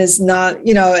 And it's not,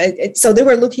 so they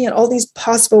were looking at all these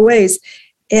possible ways.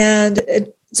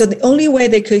 And so the only way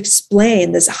they could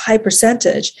explain this high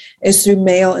percentage is through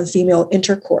male and female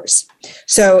intercourse.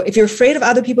 So if you're afraid of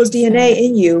other people's DNA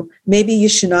in you, maybe you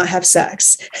should not have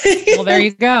sex. Well, there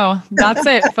you go. That's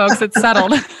it, folks. It's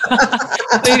settled.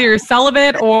 Either you're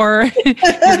celibate or you're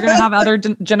going to have other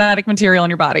genetic material in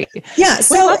your body. Yeah.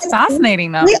 So that's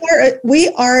fascinating, though. We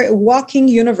are a walking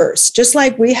universe, just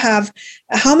like we have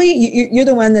how many, you're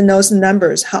the one that knows the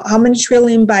numbers, how many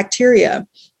trillion bacteria,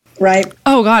 right?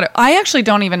 Oh God. I actually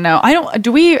don't even know.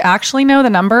 Do we actually know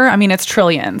the number? I mean, it's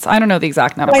trillions. I don't know the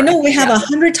exact number. I know we have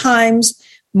 100 times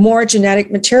more genetic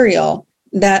material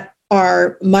that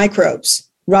are microbes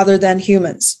rather than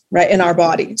humans, right, in our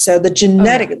body. So the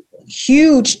genetic,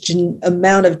 huge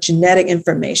amount of genetic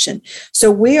information. So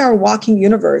we are a walking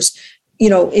universe.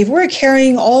 If we're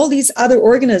carrying all these other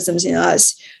organisms in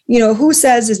us, who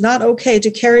says it's not okay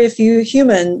to carry a few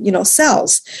human,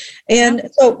 cells? And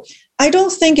so I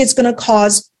don't think it's going to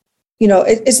cause,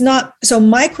 it's not, so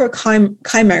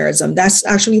microchimerism, that's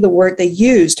actually the word they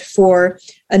used for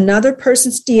another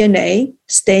person's DNA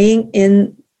staying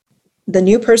in the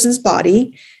new person's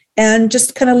body and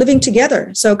just kind of living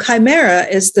together. So chimera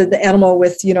is the animal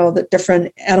with, the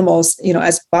different animals,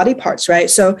 as body parts, right?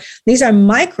 So these are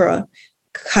micro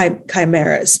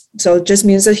chimeras. So it just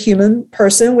means a human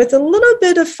person with a little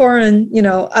bit of foreign,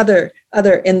 other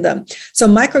in them. So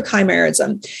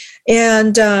microchimerism.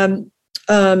 And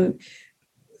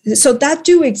so that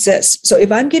do exist. So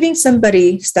if I'm giving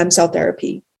somebody stem cell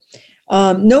therapy,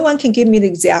 no one can give me the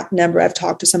exact number. I've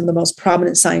talked to some of the most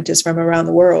prominent scientists from around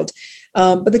the world.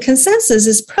 But the consensus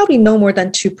is probably no more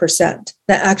than 2%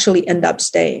 that actually end up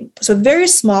staying. So a very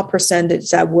small percentage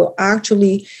that will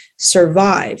actually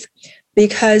survive,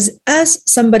 because as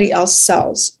somebody else's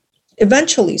cells,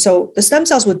 eventually, so the stem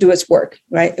cells will do its work,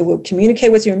 right? It will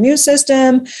communicate with your immune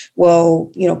system, will,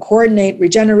 coordinate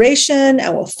regeneration,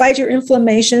 and will fight your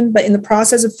inflammation. But in the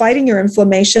process of fighting your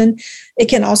inflammation, it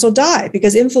can also die,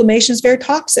 because inflammation is very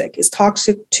toxic. It's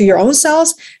toxic to your own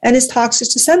cells and it's toxic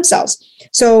to stem cells.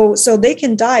 So they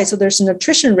can die. So there's an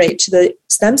attrition rate to the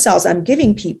stem cells I'm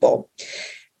giving people.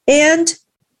 And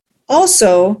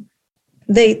also,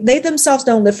 they themselves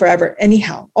don't live forever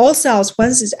anyhow. All cells,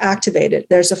 once it's activated,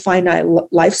 there's a finite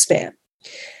lifespan.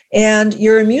 And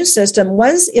your immune system,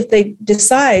 if they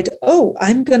decide,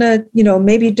 I'm going to,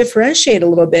 maybe differentiate a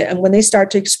little bit. And when they start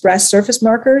to express surface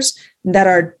markers that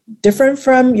are different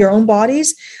from your own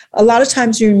body's, a lot of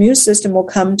times your immune system will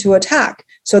come to attack.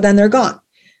 So then they're gone.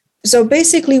 So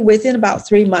basically within about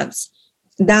 3 months,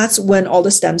 that's when all the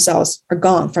stem cells are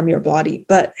gone from your body.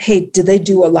 But hey, did they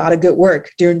do a lot of good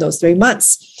work during those 3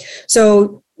 months?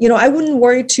 So, I wouldn't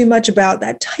worry too much about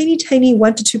that tiny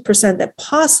 1 to 2% that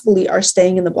possibly are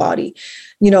staying in the body.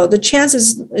 The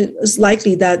chances is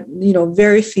likely that,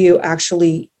 very few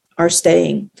actually are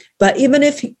staying. But even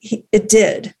if it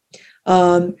did,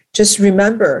 just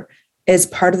remember, it's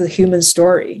part of the human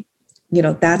story.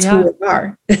 That's who we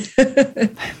are.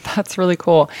 That's really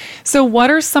cool. So what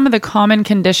are some of the common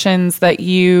conditions that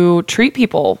you treat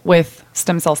people with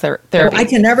stem cell therapy? Well, I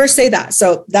can never say that.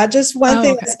 So that's just one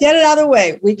thing. Okay. Let's get it out of the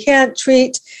way. We can't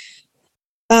treat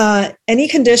any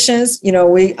conditions.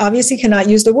 We obviously cannot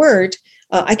use the word.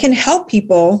 I can help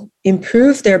people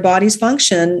improve their body's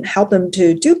function, help them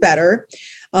to do better.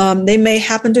 They may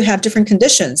happen to have different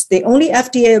conditions. The only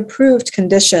FDA-approved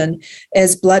condition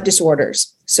is blood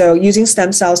disorders. So using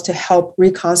stem cells to help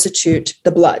reconstitute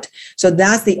the blood. So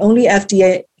that's the only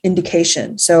FDA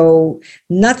indication. So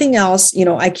nothing else,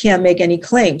 I can't make any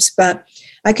claims, but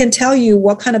I can tell you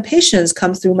what kind of patients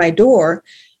come through my door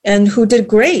and who did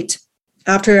great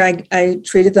after I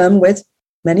treated them with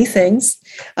many things,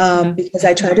 because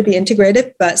I try to be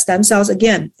integrated, but stem cells,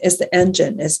 again, is the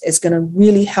engine. It's going to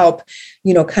really help,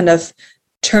 kind of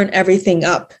turn everything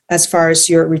up as far as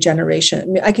your regeneration. I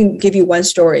mean, I can give you one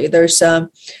story. There's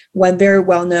one very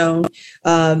well-known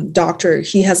doctor.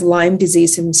 He has Lyme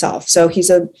disease himself. So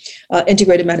he's a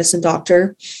integrated medicine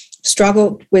doctor,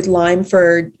 struggled with Lyme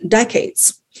for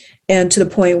decades, and to the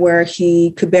point where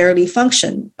he could barely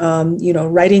function.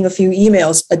 Writing a few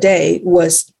emails a day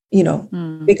was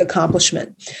big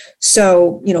accomplishment.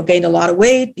 So, gained a lot of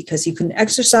weight because he couldn't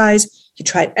exercise. He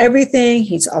tried everything.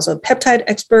 He's also a peptide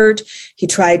expert. He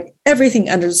tried everything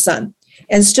under the sun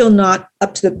and still not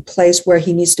up to the place where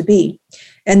he needs to be.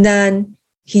 And then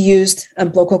he used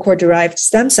umbilical cord derived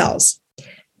stem cells,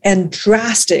 and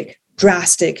drastic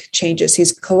drastic changes.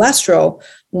 His cholesterol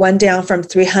went down from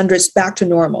 300s back to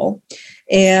normal.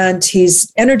 And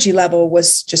his energy level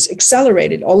was just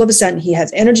accelerated. All of a sudden, he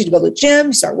has energy to go to the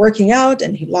gym, start working out,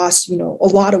 and he lost, a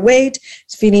lot of weight.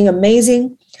 He's feeling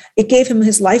amazing. It gave him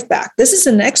his life back. This is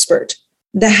an expert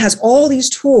that has all these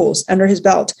tools under his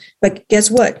belt. But guess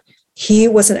what? He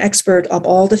was an expert of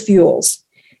all the fuels.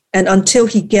 And until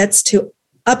he gets to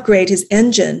upgrade his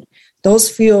engine, those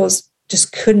fuels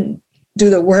just couldn't do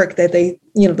the work that the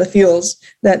fuels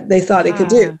that they thought it could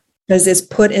do, because it's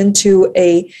put into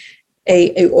a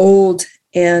old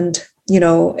and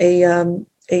not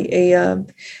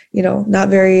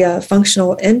very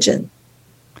functional engine.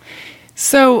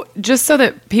 So just so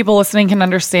that people listening can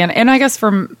understand, and I guess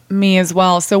for me as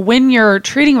well, so when you're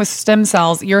treating with stem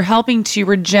cells, you're helping to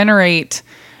regenerate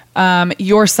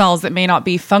your cells that may not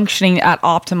be functioning at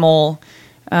optimal.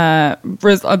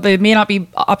 They may not be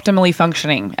optimally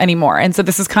functioning anymore. And so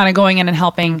this is kind of going in and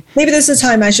helping. Maybe this is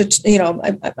time I should,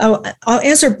 I'll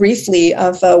answer briefly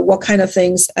of what kind of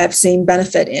things I've seen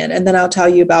benefit in, and then I'll tell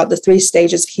you about the 3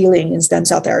 stages of healing in stem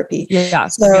cell therapy. Yeah,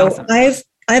 so awesome.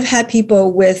 I've had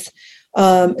people with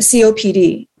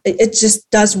COPD. It just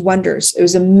does wonders. It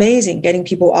was amazing getting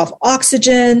people off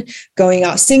oxygen, going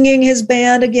out singing his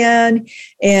band again,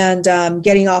 and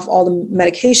getting off all the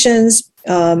medications.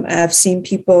 I've seen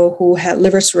people who had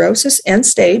liver cirrhosis end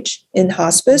stage in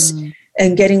hospice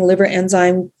and getting liver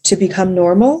enzyme to become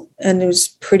normal. And it was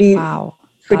pretty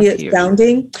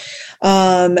astounding.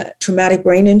 Traumatic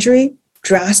brain injury,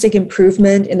 drastic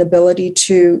improvement in ability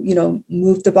to,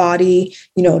 move the body,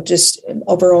 just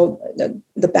overall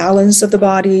the balance of the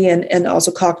body and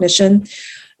also cognition.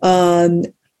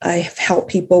 I've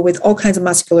helped people with all kinds of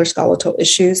musculoskeletal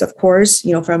issues, of course,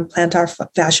 from plantar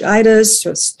fasciitis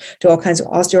to all kinds of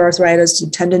osteoarthritis to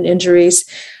tendon injuries.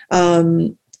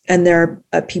 And there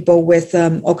are people with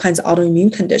all kinds of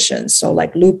autoimmune conditions, so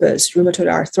like lupus, rheumatoid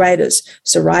arthritis,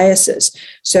 psoriasis.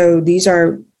 So these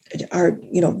are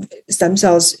stem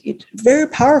cells, very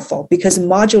powerful because it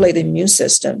modulate the immune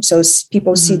system. So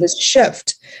people see this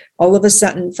shift all of a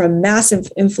sudden from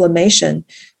massive inflammation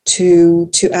to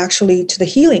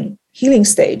the healing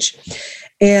stage.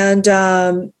 And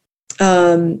I've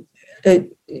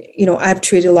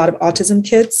treated a lot of autism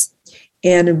kids,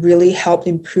 and it really helped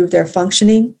improve their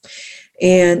functioning.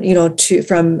 And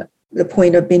from the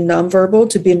point of being nonverbal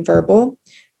to being verbal,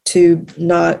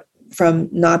 from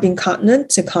not being continent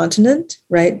to continent,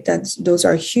 right? Those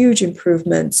are huge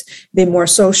improvements. Being more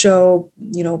social,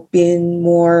 being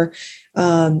more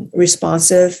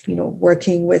responsive,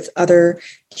 working with other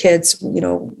kids,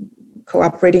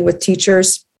 cooperating with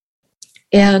teachers.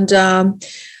 And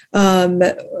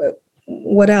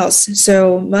what else?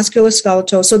 So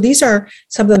musculoskeletal. So these are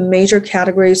some of the major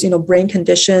categories, brain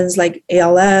conditions like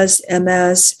ALS,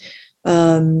 MS,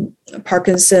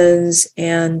 Parkinson's,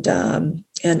 and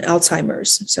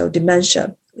Alzheimer's. So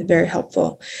dementia, very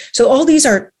helpful. So all these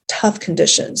are tough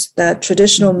conditions that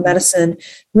traditional medicine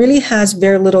really has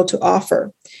very little to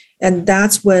offer. And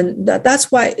that's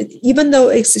why, even though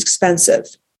it's expensive,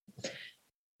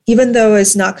 even though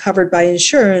it's not covered by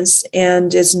insurance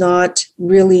and is not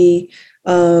really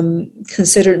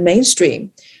considered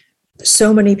mainstream,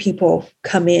 so many people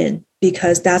come in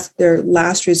because that's their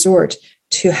last resort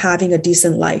to having a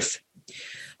decent life.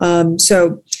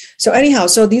 So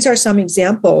these are some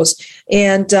examples.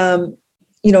 And,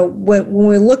 when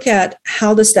we look at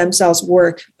how the stem cells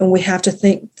work, and we have to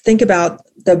think about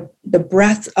the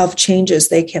breadth of changes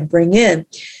they can bring in.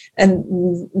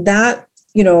 And that,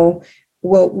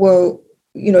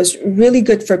 it's really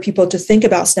good for people to think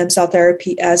about stem cell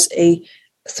therapy as a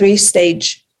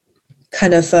 3-stage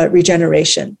kind of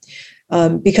regeneration.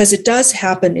 Because it does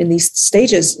happen in these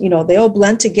stages, they all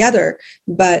blend together,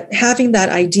 but having that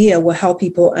idea will help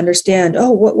people understand,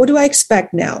 what do I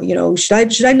expect now?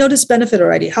 Should I notice benefit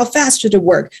already? How fast should it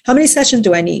work? How many sessions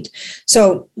do I need?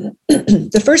 So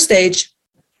the first stage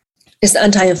is the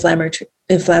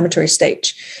anti-inflammatory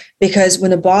stage, because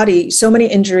when the body, so many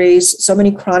injuries, so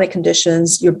many chronic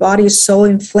conditions, your body is so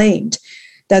inflamed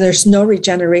that there's no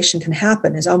regeneration can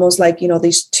happen. It's almost like,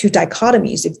 these two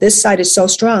dichotomies. If this side is so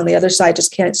strong, the other side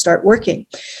just can't start working.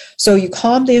 So you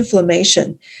calm the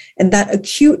inflammation, and that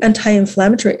acute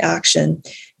anti-inflammatory action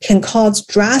can cause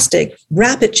drastic,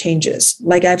 rapid changes.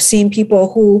 Like I've seen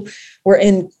people who were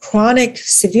in chronic,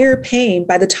 severe pain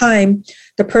by the time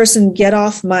the person get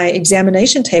off my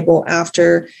examination table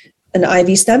after an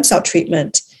IV stem cell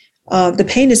treatment. The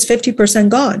pain is 50%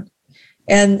 gone.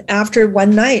 And after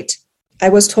one night, I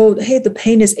was told, hey, the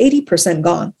pain is 80%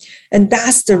 gone. And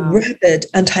that's the rapid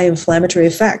anti-inflammatory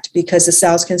effect, because the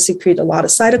cells can secrete a lot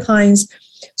of cytokines.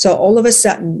 So all of a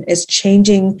sudden, it's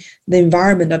changing the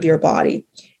environment of your body.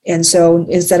 And so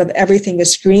instead of everything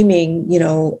is screaming,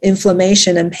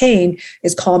 inflammation and pain,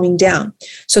 is calming down.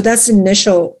 So that's the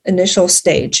initial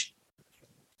stage.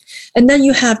 And then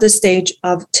you have the stage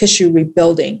of tissue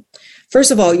rebuilding.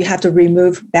 First of all, you have to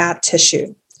remove bad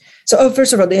tissue. So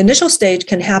first of all, the initial stage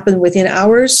can happen within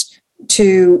hours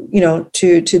to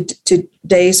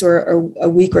days or a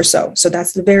week or so. So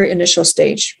that's the very initial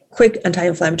stage, quick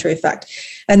anti-inflammatory effect.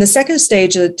 And the second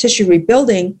stage of the tissue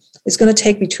rebuilding is going to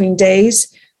take between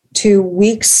days to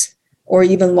weeks or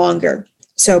even longer.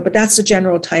 But that's the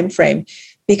general time frame,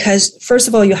 because first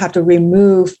of all, you have to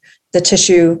remove the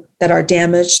tissue that are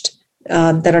damaged,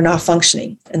 that are not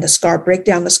functioning, and break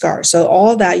down the scar. So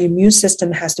all that immune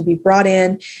system has to be brought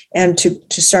in and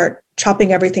to start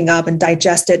chopping everything up and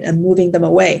digest it and moving them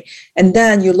away. And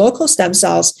then your local stem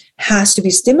cells has to be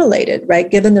stimulated,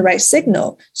 right? Given the right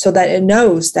signal so that it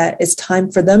knows that it's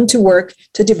time for them to work,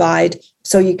 to divide,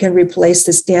 so you can replace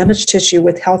this damaged tissue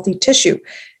with healthy tissue.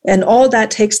 And all that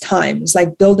takes time. It's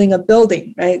like building a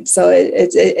building, right? So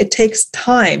it takes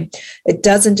time. It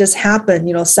doesn't just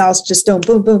happen, cells just don't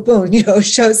boom, boom, boom,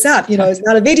 shows up, it's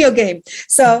not a video game.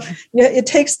 So it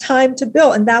takes time to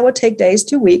build, and that would take days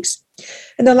to weeks.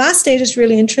 And the last stage is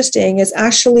really interesting. It's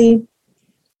actually,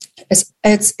 it's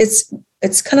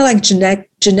kind of like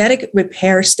genetic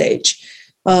repair stage.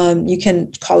 You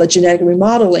can call it genetic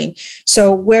remodeling.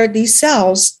 So where these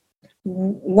cells,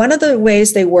 one of the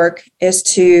ways they work is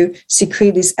to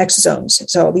secrete these exosomes.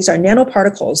 So these are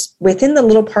nanoparticles. Within the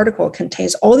little particle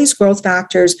contains all these growth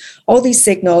factors, all these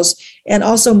signals, and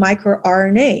also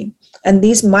microRNA. And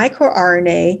these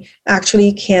microRNA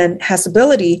actually has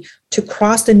ability to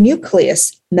cross the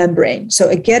nucleus membrane. So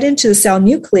it get into the cell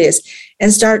nucleus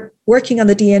and start working on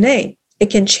the DNA.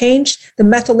 It can change the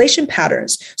methylation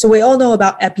patterns. So we all know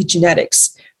about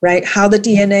epigenetics, right? How the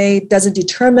DNA doesn't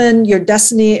determine your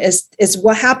destiny is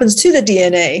what happens to the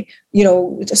DNA,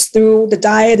 just through the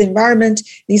diet, environment,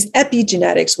 these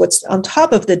epigenetics, what's on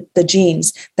top of the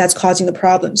genes that's causing the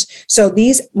problems. So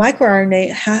these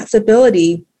microRNA have the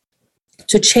ability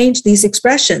to change these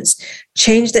expressions,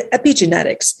 change the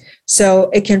epigenetics, so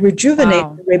it can rejuvenate,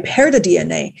 repair the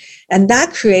DNA. And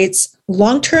that creates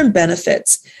long-term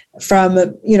benefits from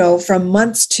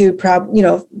months to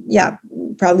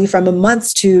probably from a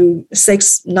month to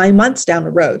 6-9 months down the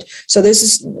road. So this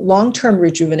is long-term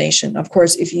rejuvenation. Of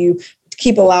course, if you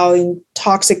keep allowing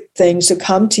toxic things to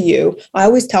come to you, I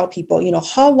always tell people,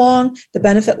 how long the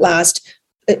benefit lasts.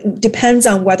 It depends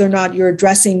on whether or not you're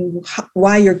addressing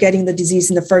why you're getting the disease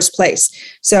in the first place.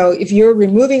 So if you're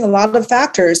removing a lot of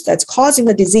factors that's causing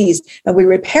the disease and we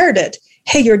repaired it,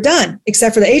 hey, you're done,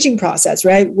 except for the aging process,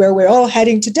 right? Where we're all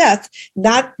heading to death,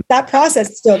 that process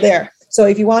is still there. So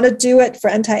if you want to do it for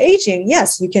anti-aging,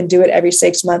 yes, you can do it every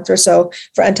 6 months or so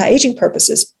for anti-aging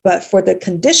purposes. But for the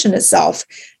condition itself,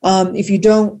 if you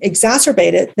don't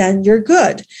exacerbate it, then you're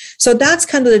good. So that's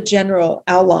kind of the general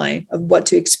outline of what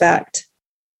to expect.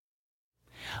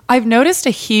 I've noticed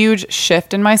a huge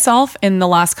shift in myself in the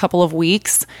last couple of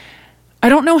weeks. I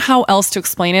don't know how else to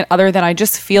explain it other than I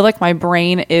just feel like my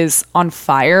brain is on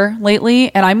fire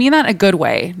lately. And I mean that in a good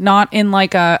way, not in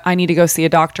like I need to go see a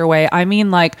doctor way. I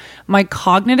mean like my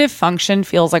cognitive function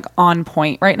feels like on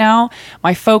point right now.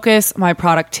 My focus, my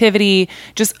productivity,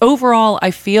 just overall,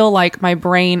 I feel like my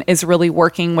brain is really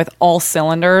working with all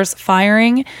cylinders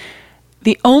firing.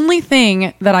 The only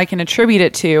thing that I can attribute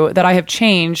it to that I have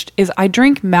changed is I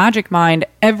drink Magic Mind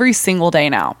every single day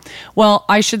now. Well,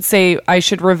 I should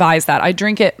revise that. I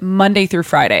drink it Monday through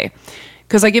Friday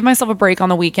because I give myself a break on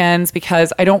the weekends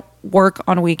because I don't work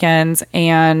on weekends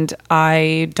and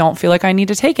I don't feel like I need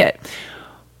to take it.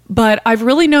 But I've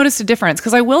really noticed a difference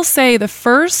because I will say the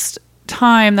first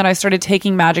time that I started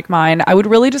taking Magic Mind, I would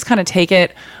really just kind of take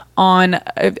it on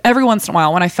every once in a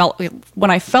while when I felt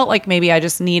like maybe I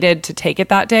just needed to take it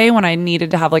that day, when I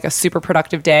needed to have like a super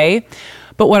productive day.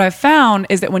 But what I've found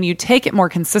is that when you take it more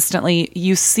consistently,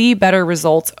 you see better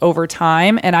results over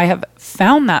time. And I have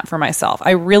found that for myself.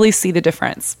 I really see the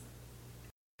difference.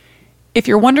 If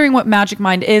you're wondering what Magic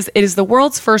Mind is, it is the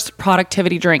world's first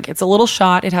productivity drink. It's a little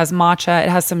shot. It has matcha. It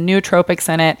has some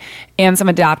nootropics in it and some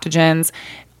adaptogens.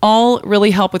 All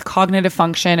really help with cognitive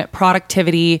function,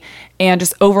 productivity, and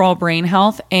just overall brain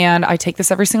health. And I take this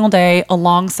every single day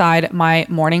alongside my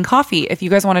morning coffee. If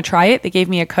you guys want to try it, they gave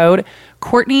me a code,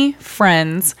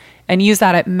 CourtneyFriends, and use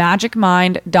that at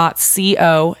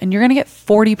magicmind.co, and you're going to get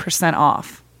 40%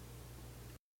 off.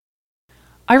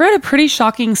 I read a pretty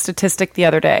shocking statistic the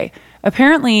other day.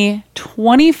 Apparently,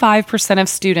 25% of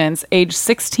students aged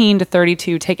 16 to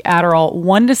 32 take Adderall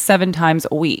 1 to 7 times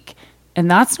a week. And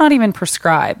that's not even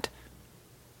prescribed.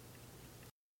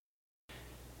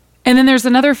 And then there's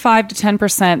another 5 to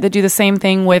 10% that do the same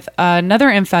thing with another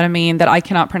amphetamine that I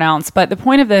cannot pronounce. But the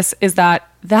point of this is that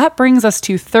brings us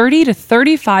to 30 to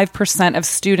 35% of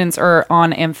students are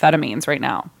on amphetamines right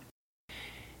now.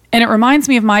 And it reminds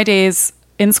me of my days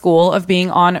in school of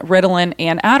being on Ritalin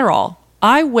and Adderall.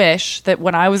 I wish that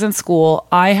when I was in school,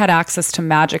 I had access to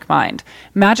Magic Mind.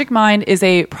 Magic Mind is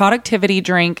a productivity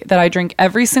drink that I drink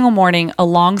every single morning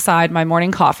alongside my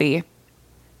morning coffee.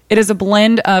 It is a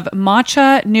blend of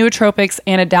matcha, nootropics,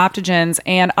 and adaptogens,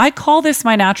 and I call this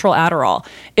my natural Adderall.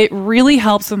 It really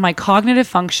helps with my cognitive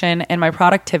function and my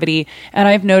productivity, and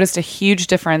I've noticed a huge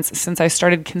difference since I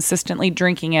started consistently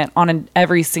drinking it on an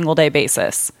every single day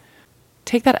basis.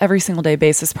 Take that every single day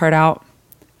basis part out.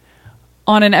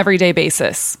 On an everyday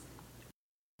basis.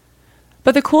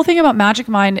 But the cool thing about Magic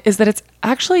Mind is that it's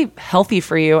actually healthy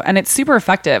for you and it's super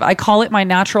effective. I call it my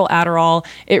natural Adderall.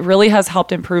 It really has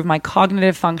helped improve my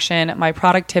cognitive function, my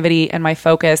productivity, and my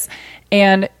focus.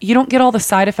 And you don't get all the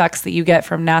side effects that you get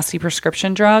from nasty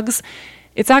prescription drugs.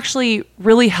 It's actually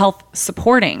really health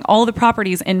supporting. All of the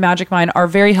properties in Magic Mind are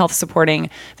very health supporting.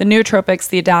 The nootropics,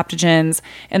 the adaptogens,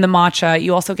 and the matcha.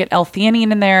 You also get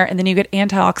L-theanine in there, and then you get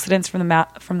antioxidants from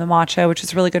the matcha, which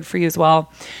is really good for you as well.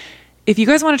 If you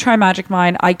guys want to try Magic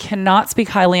Mind, I cannot speak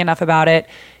highly enough about it.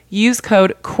 Use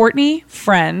code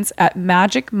CourtneyFriends at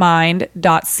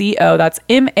magicmind.co. That's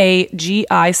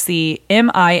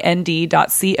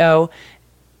magicmind.co.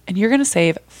 And you're going to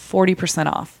save 40%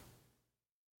 off.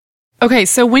 Okay,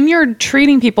 so when you're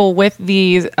treating people with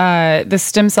the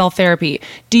stem cell therapy,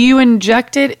 do you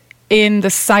inject it in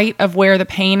the site of where the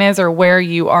pain is or where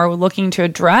you are looking to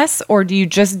address, or do you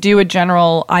just do a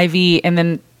general IV and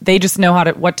then they just know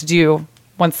what to do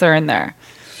once they're in there?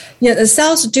 Yeah, the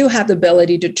cells do have the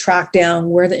ability to track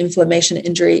down where the inflammation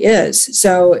injury is.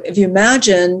 So if you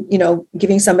imagine,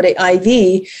 giving somebody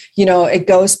IV, it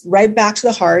goes right back to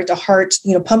the heart,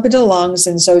 pump into the lungs.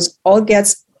 And so it all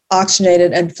gets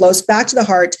oxygenated and flows back to the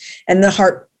heart, and the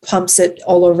heart pumps it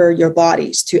all over your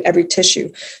bodies to every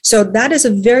tissue. So that is a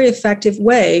very effective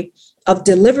way of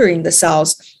delivering the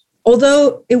cells,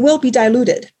 although it will be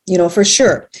diluted, for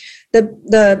sure. But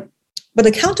the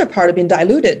counterpart of being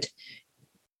diluted,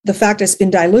 the fact that it's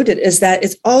been diluted, is that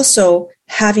it's also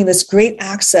having this great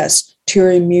access to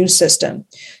your immune system.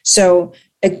 So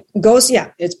it goes,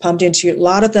 it's pumped into you. A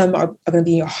lot of them are going to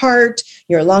be in your heart,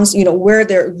 your lungs, where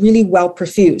they're really well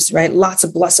perfused, right? Lots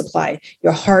of blood supply.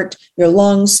 Your heart, your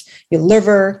lungs, your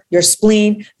liver, your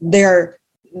spleen,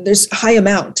 there's a high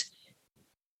amount.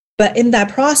 But in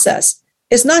that process,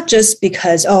 it's not just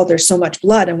because, there's so much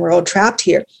blood and we're all trapped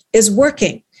here. It's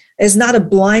working. It's not a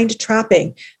blind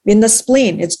trapping. In the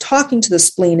spleen, it's talking to the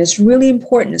spleen. It's really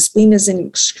important. The spleen is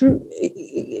an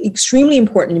extremely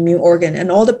important immune organ,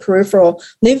 and all the peripheral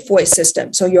lymphoid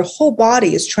system. So your whole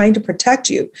body is trying to protect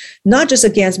you, not just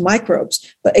against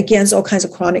microbes, but against all kinds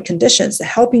of chronic conditions,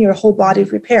 helping your whole body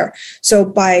repair. So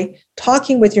by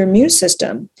talking with your immune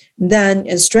system, then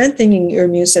and strengthening your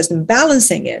immune system,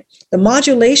 balancing it, the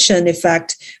modulation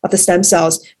effect of the stem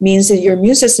cells means that your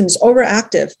immune system is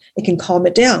overactive. It can calm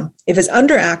it down. If it's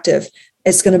underactive,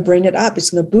 it's going to bring it up.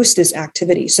 It's going to boost this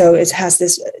activity. So it has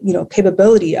this,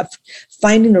 capability of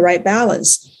finding the right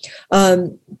balance.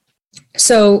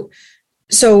 So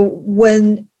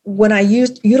when I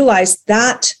utilize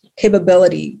that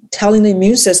capability, telling the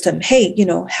immune system, hey,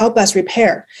 help us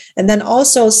repair. And then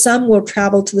also some will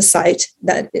travel to the site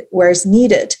where it's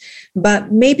needed,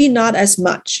 but maybe not as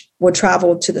much will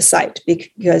travel to the site,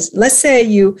 because let's say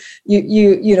you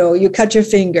cut your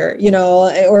finger,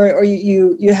 or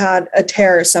you had a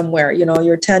tear somewhere,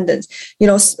 your tendons,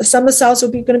 some of the cells will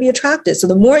be going to be attracted. So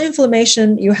the more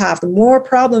inflammation you have, the more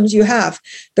problems you have,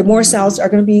 the more cells are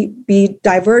going to be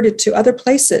diverted to other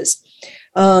places.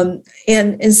 And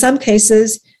in some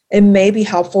cases, it may be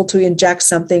helpful to inject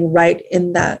something right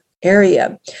in that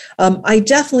area. I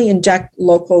definitely inject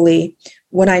locally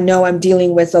when I know I'm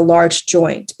dealing with a large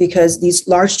joint, because these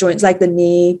large joints like the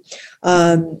knee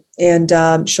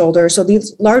and shoulder, so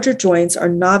these larger joints are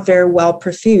not very well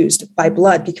perfused by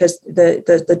blood because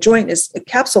the joint is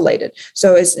encapsulated.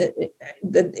 So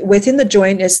within the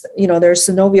joint is, there's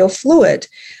synovial fluid,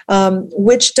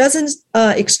 which doesn't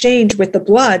exchange with the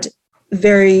blood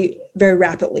very, very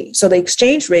rapidly. So the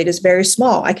exchange rate is very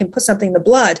small. I can put something in the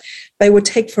blood, but it would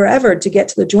take forever to get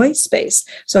to the joint space.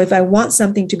 So if I want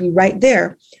something to be right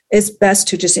there, it's best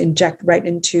to just inject right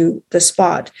into the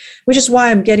spot, which is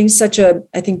why I'm getting such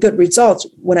I think, good results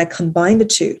when I combine the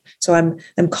two. So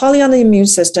I'm calling on the immune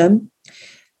system,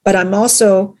 but I'm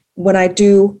also, when I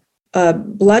do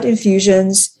blood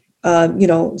infusions,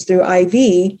 through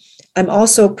IV, I'm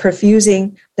also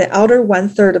perfusing the outer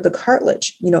 1/3 of the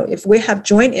cartilage. If we have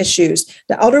joint issues,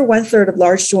 the outer 1/3 of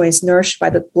large joints nourished by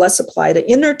the blood supply, the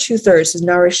inner 2/3 is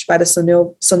nourished by the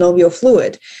synovial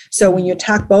fluid. So when you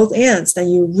attack both ends, then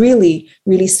you really,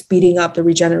 really speeding up the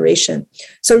regeneration.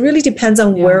 So it really depends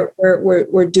on where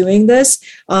we're doing this.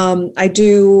 I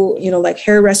do, like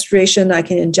hair restoration, I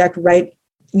can inject right,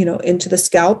 into the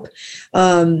scalp.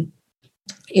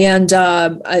 And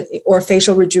or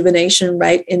facial rejuvenation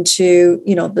right into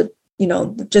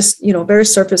very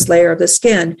surface layer of the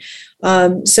skin.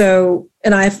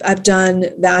 And I've done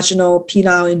vaginal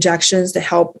penile injections to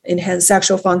help enhance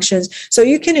sexual functions. So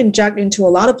you can inject into a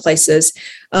lot of places.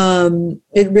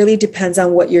 It really depends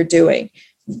on what you're doing,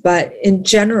 but in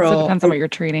general, it depends on what you're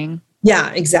treating. Yeah,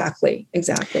 exactly.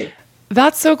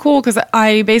 That's so cool because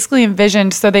I basically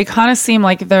envisioned, so they kind of seem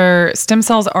like their stem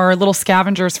cells are little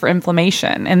scavengers for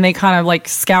inflammation, and they kind of like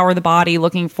scour the body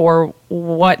looking for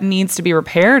what needs to be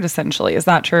repaired, essentially. Is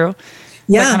that true?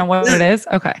 Yeah. Is that kind of what it is?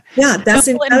 Okay. Yeah, that's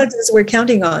the intelligence we're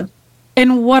counting on.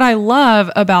 And what I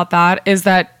love about that is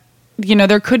that,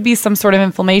 there could be some sort of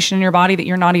inflammation in your body that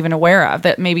you're not even aware of,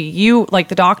 that maybe you, like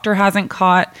the doctor hasn't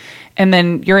caught, and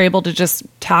then you're able to just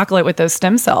tackle it with those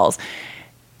stem cells.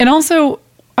 And also,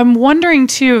 I'm wondering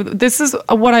too, this is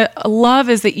what I love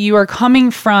is that you are coming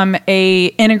from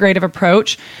a integrative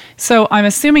approach. So I'm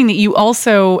assuming that you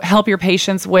also help your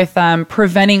patients with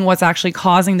preventing what's actually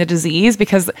causing the disease,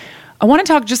 because I want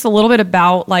to talk just a little bit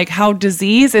about like how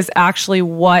disease is actually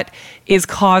what is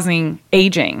causing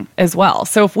aging as well.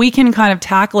 So if we can kind of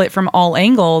tackle it from all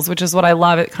angles, which is what I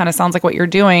love, it kind of sounds like what you're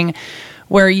doing,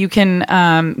 where you can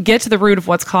get to the root of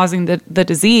what's causing the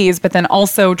disease, but then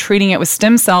also treating it with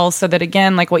stem cells so that,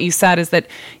 again, like what you said, is that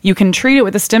you can treat it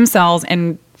with the stem cells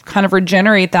and kind of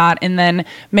regenerate that and then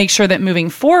make sure that moving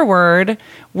forward,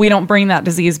 we don't bring that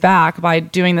disease back by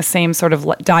doing the same sort of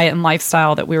diet and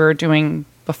lifestyle that we were doing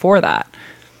before that.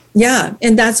 Yeah.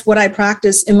 And that's what I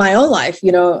practice in my own life.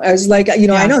 I was like, I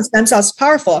know stem cells are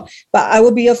powerful, but I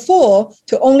would be a fool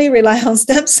to only rely on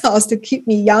stem cells to keep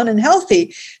me young and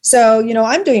healthy. So,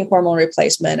 I'm doing hormone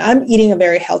replacement. I'm eating a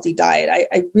very healthy diet.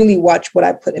 I really watch what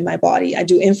I put in my body. I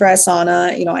do infrared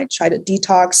sauna. I try to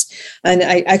detox and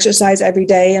I exercise every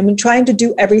day. I'm trying to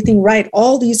do everything right.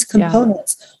 All these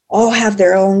components all have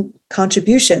their own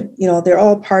contribution. They're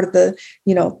all part of the,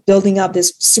 building up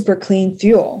this super clean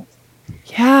fuel.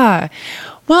 Yeah.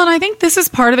 Well, and I think this is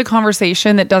part of the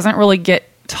conversation that doesn't really get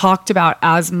talked about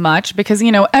as much because,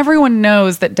 everyone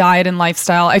knows that diet and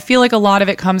lifestyle, I feel like a lot of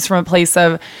it comes from a place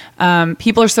of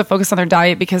people are so focused on their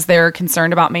diet because they're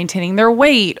concerned about maintaining their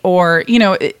weight or,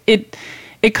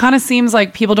 it kind of seems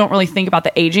like people don't really think about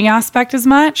the aging aspect as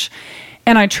much.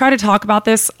 And I try to talk about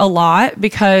this a lot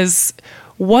because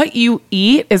what you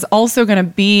eat is also going to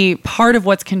be part of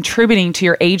what's contributing to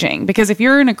your aging. Because if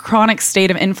you're in a chronic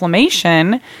state of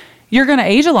inflammation, you're going to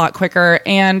age a lot quicker.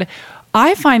 And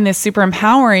I find this super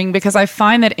empowering because I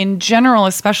find that in general,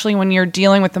 especially when you're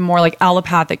dealing with the more like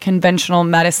allopathic conventional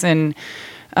medicine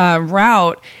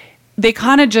route, they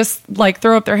kind of just like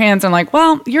throw up their hands and like,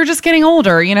 well, you're just getting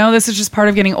older. This is just part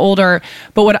of getting older.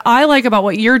 But what I like about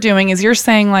what you're doing is you're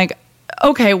saying like,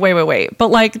 okay, wait. But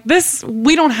like this,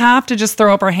 we don't have to just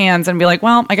throw up our hands and be like,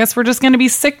 well, I guess we're just going to be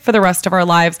sick for the rest of our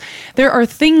lives. There are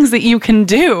things that you can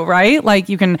do, right? Like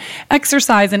you can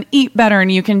exercise and eat better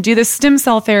and you can do this stem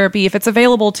cell therapy if it's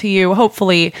available to you,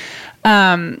 hopefully,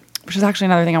 which is actually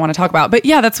another thing I want to talk about. But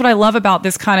yeah, that's what I love about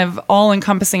this kind of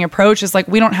all-encompassing approach is like,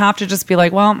 we don't have to just be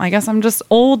like, well, I guess I'm just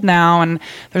old now and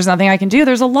there's nothing I can do.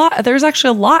 There's actually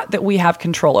a lot that we have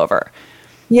control over.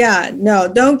 Yeah,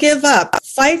 no, don't give up.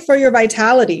 Fight for your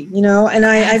vitality, and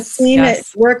I've seen it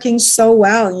working so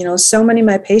well. So many of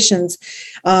my patients,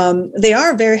 they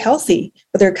are very healthy,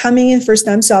 but they're coming in for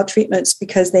stem cell treatments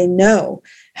because they know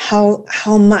how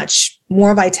much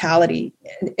more vitality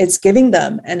it's giving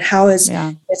them and how it's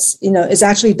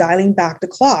actually dialing back the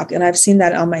clock. And I've seen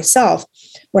that on myself.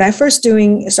 When I first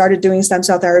started doing stem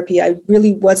cell therapy, I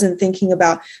really wasn't thinking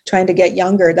about trying to get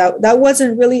younger. That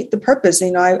wasn't really the purpose.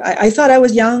 I thought I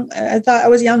was young. I thought I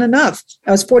was young enough.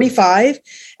 I was 45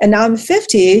 and now I'm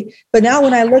 50. But now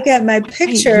when I look at my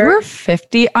picture. Hey, you're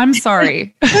 50. I'm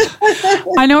sorry.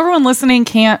 I know everyone listening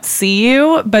can't see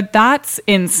you, but that's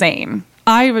insane.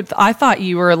 I thought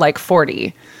you were like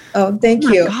 40. Oh, thank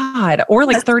you. God. Or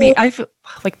like 30. I feel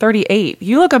like 38.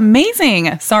 You look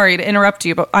amazing. Sorry to interrupt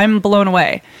you, but I'm blown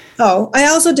away. Oh, I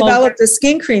also developed a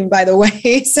skin cream, by the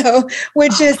way. So,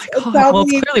 which is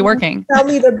probably, it's clearly working.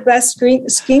 Probably the best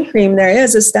skin cream there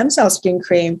is, a stem cell skin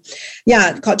cream.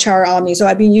 Yeah, called Chara Omni. So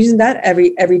I've been using that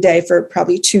every day for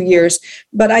probably 2 years.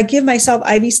 But I give myself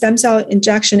IV stem cell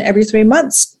injection every 3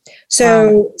 months.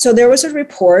 So there was a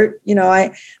report,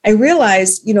 I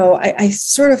realized, I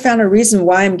sort of found a reason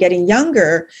why I'm getting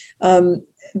younger.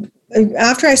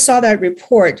 After I saw that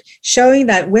report showing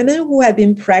that women who had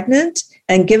been pregnant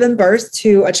and given birth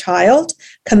to a child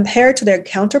compared to their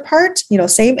counterpart,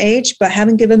 same age, but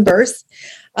haven't given birth,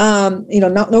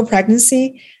 no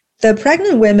pregnancy, the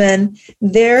pregnant women,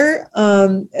 their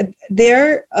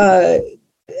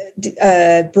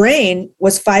brain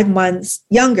was 5 months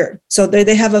younger. So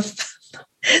they have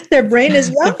their brain is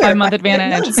younger. 5 month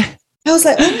advantage. I was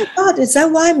like, oh my God, is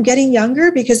that why I'm getting younger?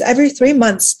 Because every 3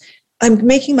 months I'm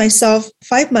making myself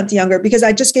 5 months younger because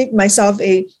I just gave myself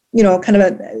a kind of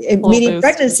a mini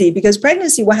pregnancy. Because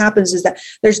pregnancy, what happens is that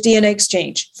there's DNA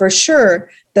exchange for sure.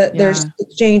 There's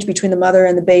exchange between the mother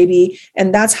and the baby,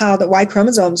 and that's how the Y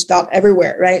chromosomes got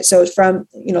everywhere, right? So it's from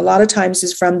a lot of times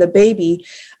is from the baby,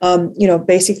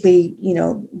 basically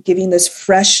giving this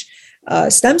fresh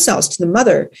stem cells to the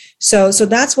mother. So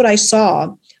that's what I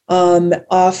saw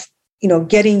of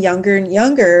getting younger and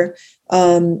younger.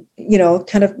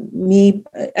 Kind of me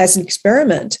as an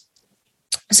experiment.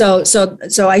 So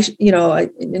I,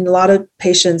 in a lot of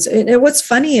patients, and what's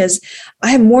funny is I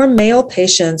have more male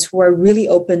patients who are really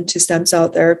open to stem cell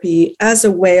therapy as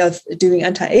a way of doing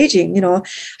anti-aging. I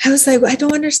was like, I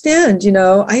don't understand.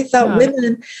 I thought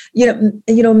women,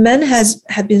 men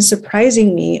have been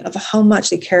surprising me of how much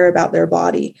they care about their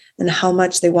body and how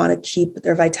much they want to keep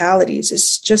their vitalities.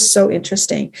 It's just so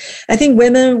interesting. I think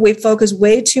women, we focus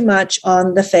way too much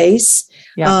on the face.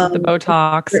 Yeah, the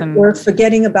Botox. We're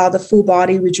forgetting about the full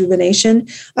body rejuvenation.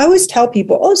 I always tell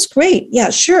people, oh, it's great. Yeah,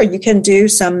 sure. You can do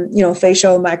some,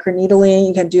 facial microneedling.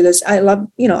 You can do this. I love,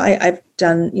 I've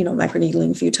done,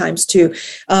 microneedling a few times too.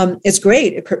 It's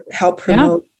great. It helps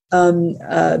promote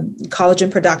collagen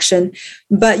production.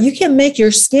 But you can make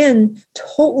your skin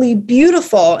totally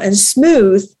beautiful and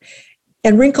smooth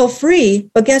and wrinkle-free.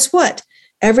 But guess what?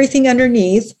 Everything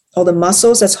underneath, all the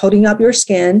muscles that's holding up your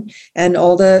skin and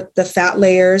all the fat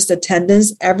layers, the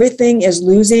tendons, everything is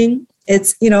losing.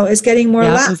 It's, it's getting more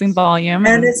lax. Losing volume.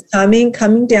 And it's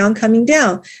coming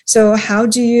down. So how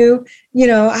do you,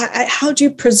 how do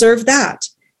you preserve that?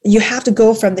 You have to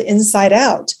go from the inside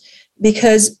out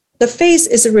because the face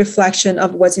is a reflection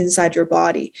of what's inside your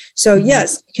body. So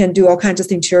yes, you can do all kinds of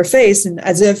things to your face and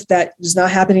as if that is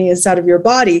not happening inside of your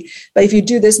body. But if you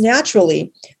do this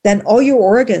naturally, then all your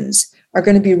organs are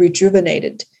going to be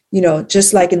rejuvenated,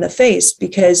 just like in the face,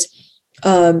 because,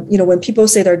 when people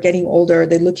say they're getting older,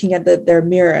 they're looking at their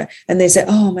mirror and they say,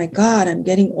 oh my God, I'm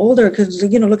getting older because,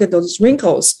 look at those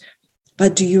wrinkles.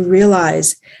 But do you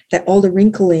realize that all the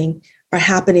wrinkling are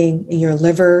happening in your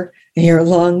liver, in your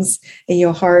lungs, in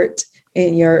your heart,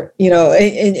 in your, in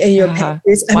your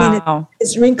pancreas? I mean,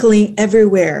 it's wrinkling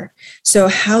everywhere. So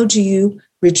how do you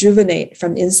rejuvenate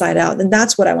from the inside out? And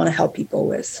that's what I want to help people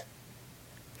with.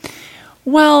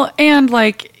 Well, and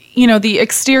the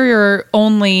exterior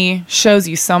only shows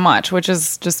you so much, which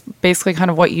is just basically kind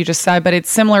of what you just said, but it's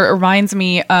similar. It reminds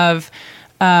me of,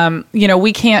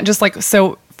 we can't just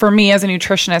so for me as a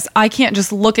nutritionist, I can't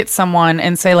just look at someone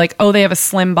and say oh, they have a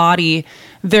slim body,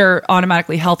 they're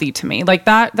automatically healthy to me.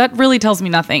 That really tells me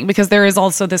nothing, because there is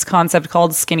also this concept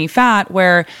called skinny fat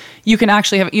where you can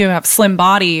actually have slim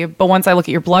body, but once I look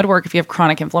at your blood work, if you have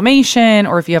chronic inflammation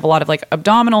or if you have a lot of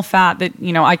abdominal fat that,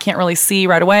 I can't really see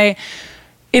right away,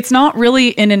 it's not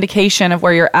really an indication of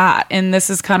where you're at. And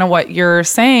this is kind of what you're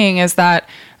saying is that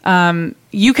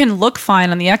you can look fine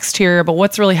on the exterior, but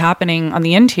what's really happening on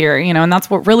the interior, and that's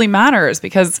what really matters,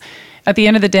 because at the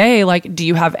end of the day, do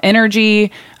you have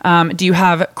energy? Do you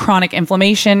have chronic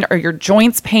inflammation? Are your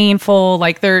joints painful?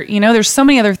 There's so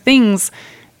many other things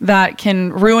that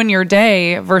can ruin your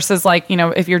day versus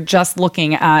if you're just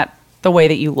looking at the way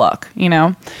that you look,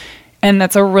 and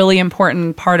that's a really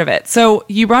important part of it. So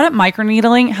you brought up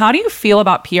microneedling. How do you feel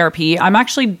about PRP? I'm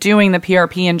actually doing the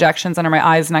PRP injections under my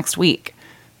eyes next week.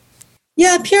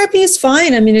 Yeah, PRP is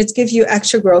fine. I mean, it gives you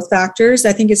extra growth factors.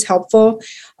 I think it's helpful.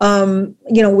 We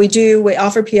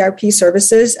offer PRP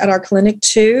services at our clinic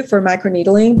too for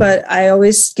microneedling, but I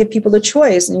always give people the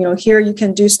choice. And, here you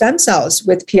can do stem cells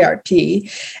with PRP.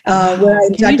 Where I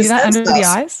can you do that under the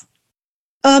eyes?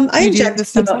 I inject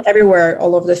everywhere,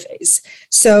 all over the face.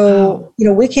 So,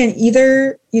 we can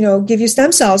either, give you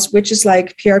stem cells, which is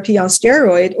like PRP on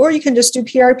steroid, or you can just do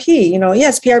PRP.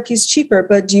 Yes, PRP is cheaper,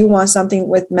 but do you want something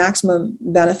with maximum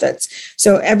benefits?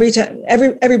 So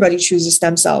everybody chooses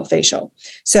stem cell facial.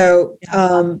 So,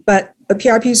 but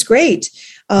PRP is great.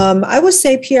 I would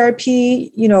say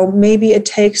PRP, maybe it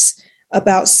takes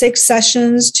about 6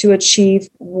 sessions to achieve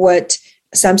what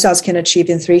stem cells can achieve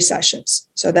in 3 sessions.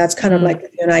 So that's kind of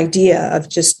like an idea of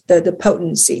just the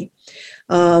potency.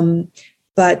 I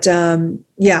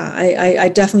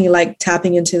definitely like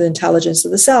tapping into the intelligence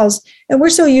of the cells. And we're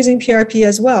still using PRP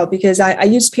as well, because I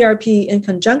use PRP in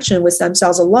conjunction with stem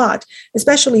cells a lot,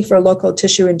 especially for local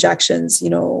tissue injections,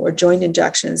 or joint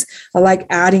injections. I like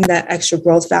adding that extra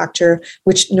growth factor,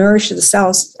 which nourishes the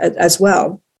cells as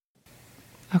well.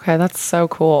 Okay, that's so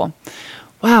cool.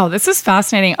 Wow, this is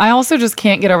fascinating. I also just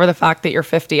can't get over the fact that you're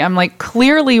 50. I'm like,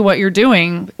 clearly what you're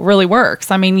doing really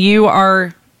works. I mean,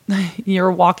 you're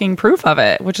walking proof of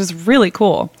it, which is really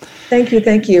cool. Thank you.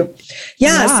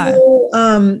 Yeah. So,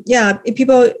 if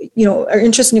people, are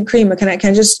interested in cream, can I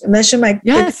just mention my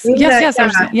Yes.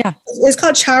 It's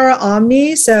called Chara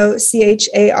Omni. So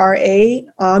CHARA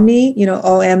Omni,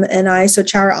 OMNI. So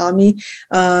Chara Omni,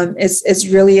 it's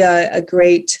really a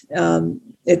great,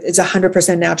 it's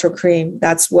 100% natural cream.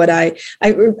 That's what I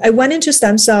went into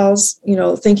stem cells,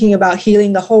 thinking about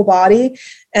healing the whole body.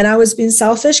 And I was being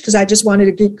selfish because I just wanted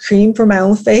a good cream for my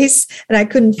own face. And I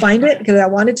couldn't find it because I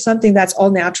wanted something that's all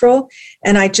natural.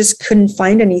 And I just couldn't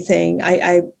find anything.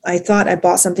 I thought I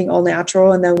bought something all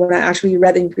natural. And then when I actually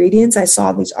read the ingredients, I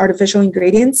saw these artificial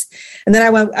ingredients. And then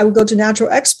I would go to Natural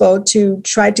Expo to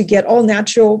try to get all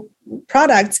natural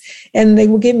products, and they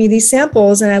will give me these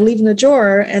samples and I leave in the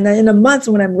drawer. And then in a month,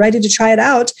 when I'm ready to try it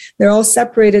out, they're all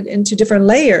separated into different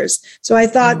layers. So I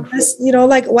thought,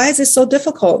 why is this so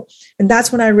difficult? And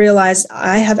that's when I realized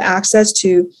I have access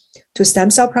to stem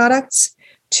cell products,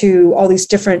 to all these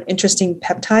different interesting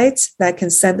peptides that can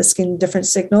send the skin different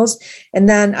signals. And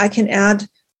then I can add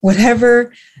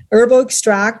whatever herbal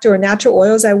extract or natural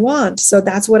oils I want. So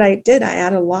that's what I did. I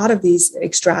add a lot of these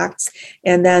extracts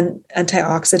and then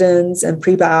antioxidants and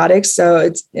prebiotics. So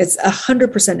it's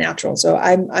 100% natural. So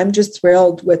I'm just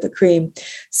thrilled with the cream.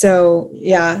 So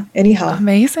yeah, anyhow.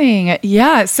 Amazing.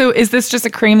 Yeah. So is this just a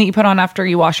cream that you put on after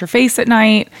you wash your face at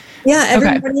night? Yeah,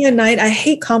 every morning and night. I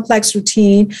hate complex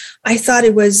routine. I thought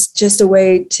it was just a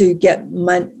way to get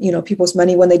people's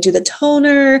money when they do the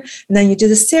toner, and then you do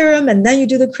the serum, and then you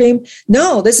do the cream.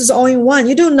 No, this is all in one.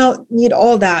 You don't need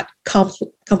all that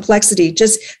complexity.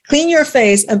 Just clean your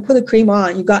face and put the cream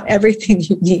on. You got everything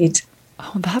you need.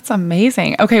 Oh, that's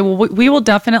amazing. Okay, well, we will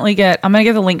definitely I'm going to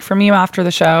get the link from you after the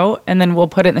show, and then we'll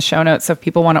put it in the show notes so if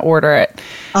people want to order it.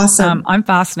 Awesome. I'm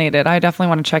fascinated. I definitely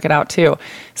want to check it out too.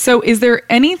 So is there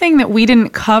anything that we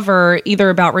didn't cover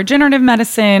either about regenerative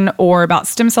medicine or about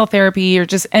stem cell therapy or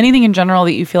just anything in general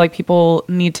that you feel like people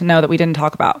need to know that we didn't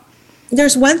talk about?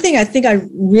 There's one thing I think I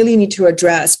really need to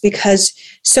address, because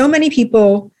so many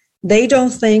people, they don't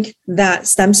think that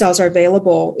stem cells are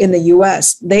available in the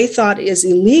US. They thought it is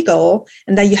illegal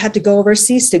and that you had to go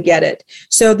overseas to get it.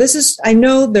 So I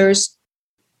know there's,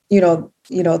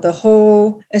 the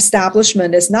whole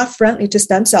establishment is not friendly to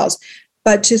stem cells,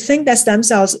 but to think that stem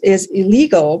cells is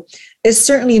illegal is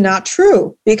certainly not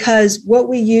true, because what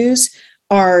we use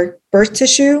are birth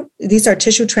tissue. These are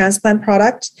tissue transplant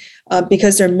products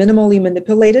because they're minimally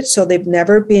manipulated. So they've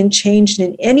never been changed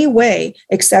in any way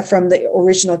except from the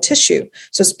original tissue.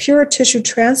 So it's pure tissue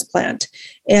transplant.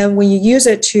 And when you use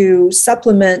it to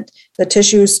supplement the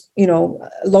tissue's,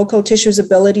 local tissue's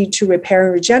ability to repair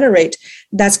and regenerate,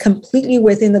 that's completely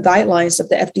within the guidelines of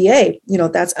the FDA.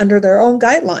 That's under their own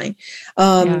guideline.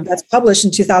 That's published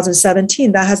in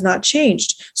 2017. That has not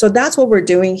changed. So that's what we're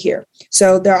doing here.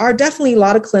 So there are definitely a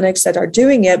lot of clinics that are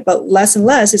doing it, but less and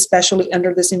less, especially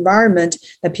under this environment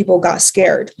that people got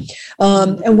scared.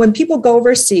 And when people go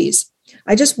overseas,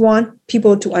 I just want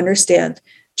people to understand,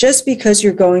 just because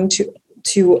you're going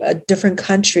to a different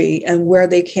country and where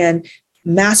they can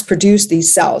mass produce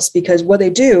these cells, because what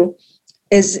they do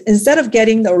is, instead of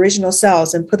getting the original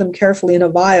cells and put them carefully in a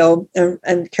vial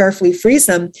and carefully freeze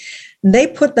them, they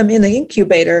put them in the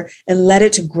incubator and let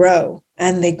it grow.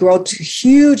 And they grow to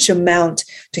huge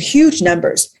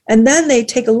numbers. And then they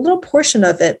take a little portion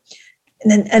of it,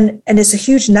 and it's a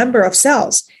huge number of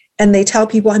cells. And they tell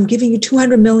people, I'm giving you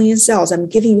 200 million cells. I'm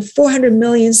giving you 400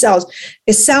 million cells.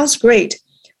 It sounds great,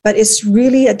 but it's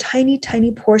really a tiny,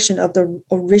 tiny portion of the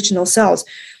original cells.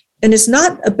 And it's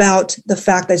not about the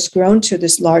fact that it's grown to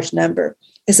this large number.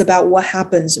 It's about what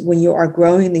happens when you are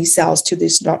growing these cells to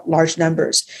these large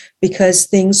numbers, because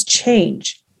things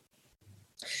change,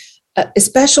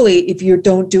 especially if you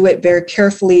don't do it very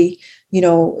carefully.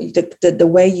 The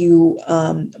way you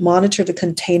monitor the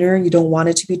container, you don't want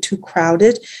it to be too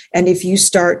crowded. And if you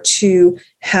start to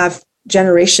have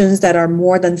generations that are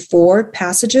more than 4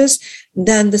 passages,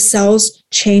 then the cells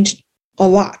change a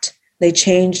lot. They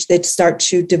start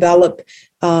to develop,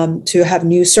 to have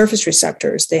new surface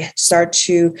receptors. They start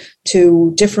to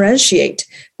differentiate.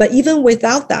 But even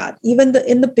without that, in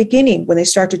the beginning, when they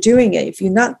start to doing it, if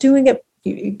you're not doing it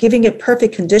giving it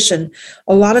perfect condition.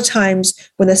 A lot of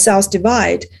times when the cells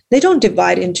divide, they don't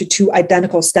divide into two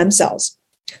identical stem cells.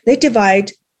 They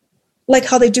divide like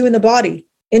how they do in the body,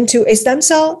 into a stem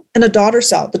cell and a daughter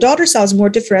cell. The daughter cell is more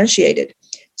differentiated.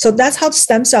 So that's how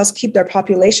stem cells keep their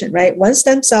population, right? One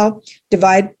stem cell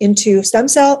divide into stem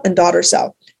cell and daughter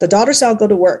cell. The daughter cell go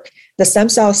to work. The stem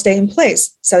cells stay in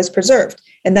place, so it's preserved.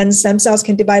 And then stem cells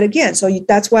can divide again. So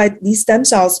that's why these stem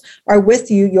cells are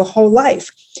with you your whole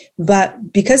life.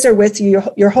 But because they're with you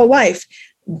your whole life,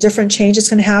 different changes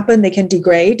can happen. They can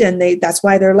degrade, and that's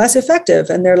why they're less effective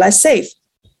and they're less safe,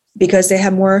 because they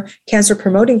have more cancer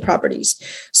promoting properties.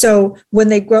 So when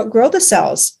they grow the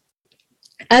cells,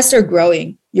 as they're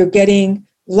growing, you're getting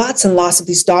lots and lots of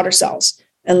these daughter cells.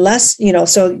 Unless,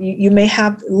 so you may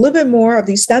have a little bit more of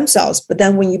these stem cells, but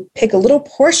then when you pick a little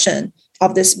portion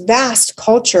of this vast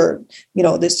culture,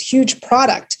 this huge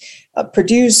product,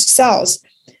 produced cells,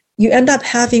 you end up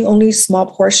having only a small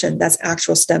portion that's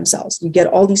actual stem cells. You get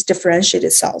all these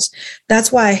differentiated cells.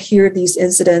 That's why I hear these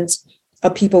incidents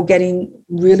of people getting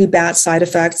really bad side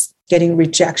effects, getting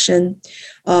rejection,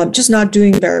 just not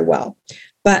doing very well.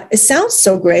 But it sounds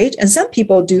so great, and some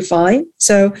people do fine.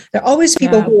 So there are always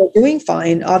people who are doing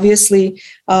fine. Obviously,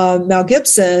 Mel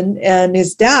Gibson and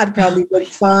his dad probably did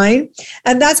fine,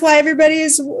 and that's why everybody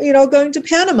is, going to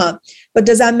Panama. But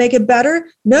does that make it better?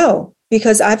 No,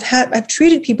 because I've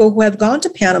treated people who have gone to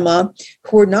Panama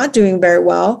who were not doing very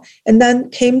well, and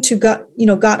then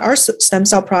got our stem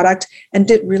cell product and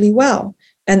did really well.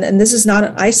 And this is not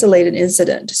an isolated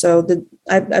incident. So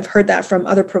I've heard that from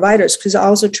other providers, because I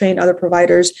also train other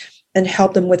providers and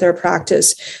help them with their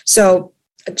practice. So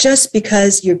just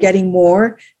because you're getting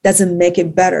more doesn't make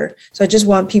it better. So I just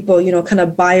want people, kind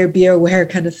of buyer beware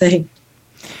kind of thing.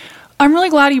 I'm really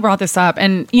glad you brought this up.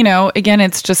 And, again,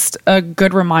 it's just a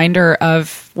good reminder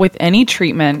of, with any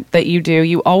treatment that you do,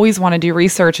 you always want to do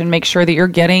research and make sure that you're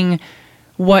getting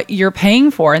what you're paying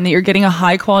for, and that you're getting a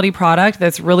high quality product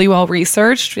that's really well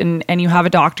researched, and you have a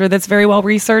doctor that's very well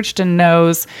researched and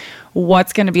knows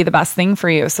what's going to be the best thing for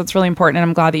you. So it's really important. And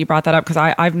I'm glad that you brought that up, because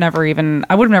I would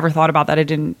have never thought about that. I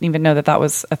didn't even know that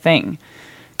was a thing.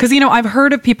 Because, I've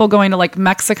heard of people going to like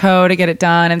Mexico to get it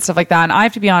done and stuff like that. And I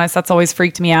have to be honest, that's always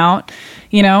freaked me out.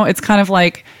 It's kind of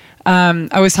like, I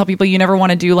always tell people, you never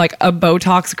want to do like a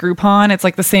Botox Groupon. It's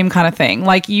like the same kind of thing.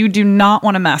 Like, you do not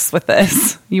want to mess with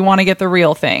this. You want to get the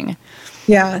real thing.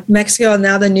 Yeah, Mexico.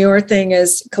 Now the newer thing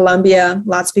is Colombia.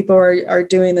 Lots of people are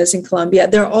doing this in Colombia.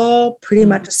 They're all pretty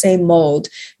much the same mold,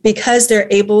 because they're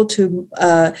able to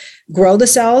grow the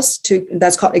cells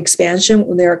that's called expansion.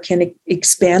 When they can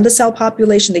expand the cell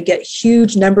population, they get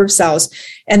huge number of cells.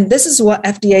 And this is what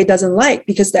FDA doesn't like,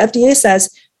 because the FDA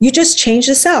says, you just change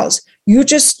the cells. You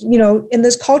just, in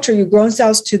this culture, you're growing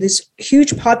cells to this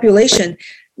huge population.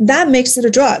 That makes it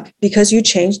a drug, because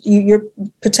you're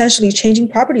potentially changing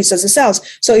properties of the cells.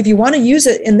 So if you want to use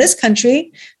it in this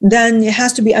country, then it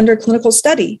has to be under clinical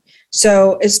study.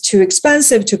 So it's too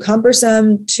expensive, too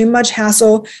cumbersome, too much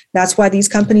hassle. That's why these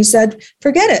companies said,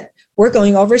 forget it. We're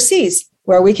going overseas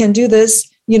where we can do this,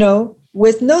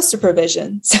 with no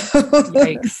supervision.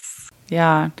 Yikes.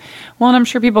 Yeah. Well, and I'm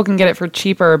sure people can get it for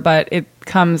cheaper, but it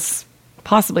comes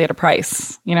possibly at a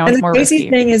price, and it's the more crazy risky.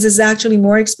 thing is, it's actually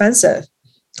more expensive.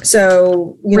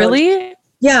 So, really?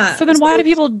 Yeah. So then why do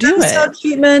people do it?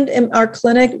 Treatment in our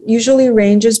clinic usually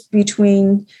ranges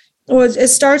between, it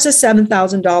starts at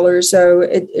 $7,000. So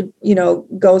it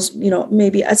goes,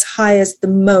 maybe as high as the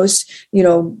most,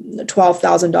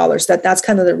 $12,000. That's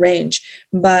kind of the range.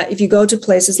 But if you go to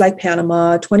places like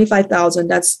Panama, $25,000,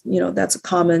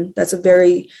 that's a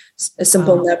very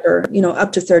simple number,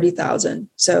 up to $30,000.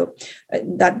 So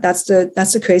that's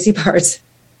the crazy part.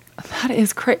 That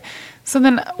is crazy. So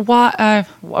then why?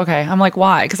 Okay, I'm like,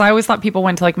 why? Because I always thought people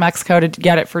went to like Mexico to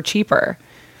get it for cheaper.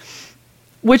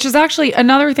 Which is actually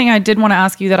another thing I did want to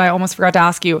ask you that I almost forgot to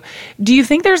ask you. Do you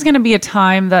think there's going to be a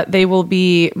time that they will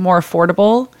be more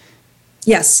affordable?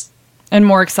 Yes. And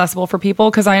more accessible for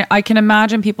people? Because I can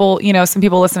imagine people, some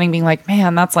people listening being like,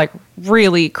 man, that's like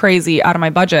really crazy out of my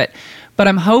budget. But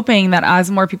I'm hoping that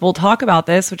as more people talk about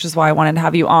this, which is why I wanted to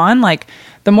have you on, like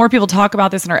the more people talk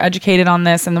about this and are educated on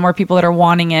this, and the more people that are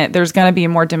wanting it, there's going to be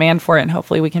more demand for it, and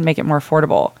hopefully we can make it more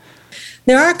affordable.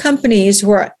 There are companies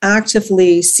who are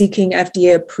actively seeking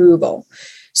FDA approval.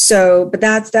 So, but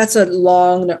that's a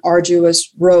long, arduous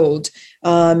road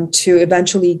to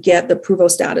eventually get the approval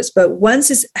status. But once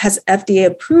it has FDA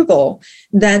approval,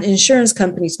 then insurance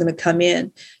companies going to come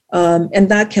in. And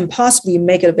that can possibly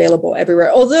make it available everywhere.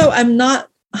 Although I'm not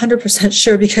 100%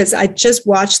 sure, because I just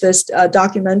watched this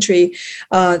documentary.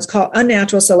 It's called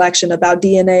Unnatural Selection, about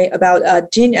DNA,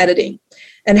 about gene editing.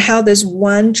 and how this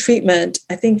one treatment,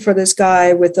 I think for this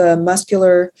guy with a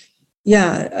muscular,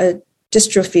 a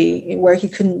dystrophy where he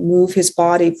couldn't move his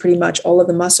body, pretty much all of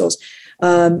the muscles.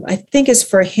 I think it's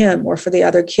for him or for the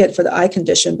other kid for the eye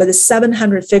condition, but it's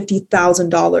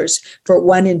 $750,000 for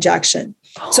one injection.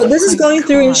 So this is going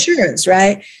through insurance,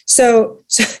 right? So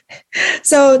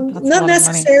not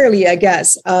necessarily, I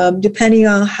guess, depending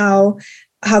on how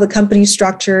the company's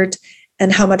structured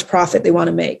and how much profit they want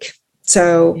to make.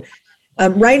 So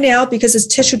right now, because it's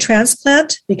tissue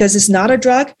transplant, because it's not a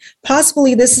drug,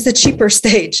 possibly this is the cheaper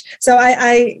stage. So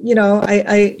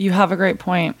You have a great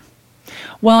point.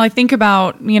 Well, I think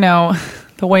about,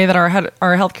 the way that our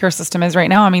healthcare system is right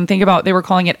now. I mean, think about, they were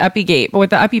calling it Epigate, but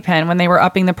with the EpiPen, when they were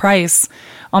upping the price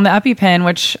on the EpiPen,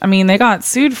 which, I mean, they got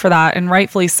sued for that, and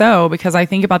rightfully so, because I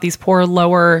think about these poor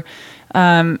lower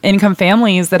income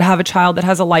families that have a child that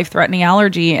has a life-threatening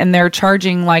allergy, and they're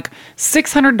charging like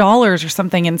 $600 or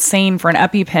something insane for an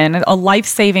EpiPen, a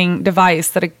life-saving device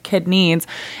that a kid needs.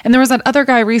 And there was that other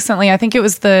guy recently, I think it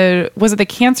was was it the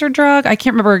cancer drug? I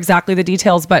can't remember exactly the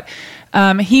details, but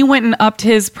he went and upped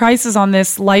his prices on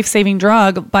this life-saving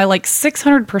drug by like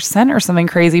 600% or something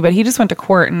crazy, but he just went to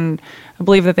court, and I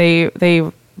believe that they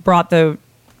brought the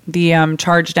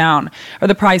charge down, or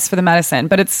the price for the medicine.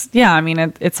 But it's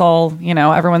all,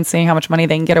 everyone's seeing how much money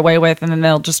they can get away with, and then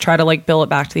they'll just try to like bill it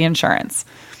back to the insurance.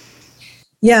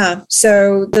 Yeah.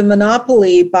 So the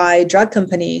monopoly by drug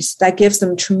companies, that gives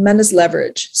them tremendous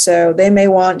leverage. So they may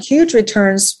want huge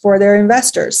returns for their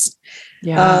investors.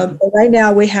 Yeah. But right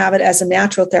now we have it as a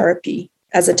natural therapy,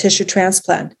 as a tissue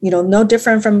transplant, no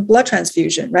different from blood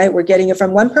transfusion, right? We're getting it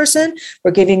from one person,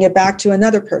 we're giving it back to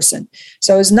another person.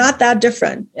 So it's not that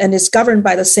different. And it's governed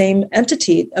by the same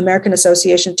entity, American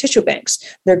Association of Tissue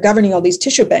Banks. They're governing all these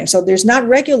tissue banks. So there's not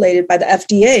regulated by the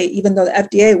FDA, even though the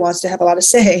FDA wants to have a lot of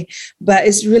say, but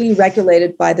it's really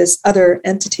regulated by this other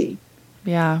entity.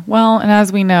 Yeah. Well, and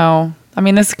as we know, I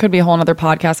mean, this could be a whole nother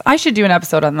podcast. I should do an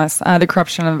episode on this, the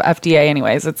corruption of FDA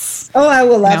anyways. I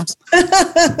will love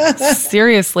to.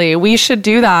 Seriously, we should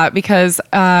do that, because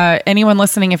anyone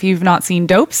listening, if you've not seen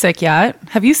Dope Sick yet,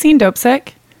 have you seen Dope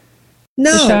Sick?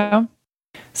 No. The show?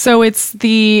 So it's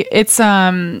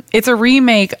a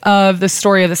remake of the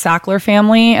story of the Sackler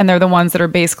family, and they're the ones that are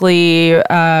basically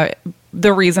the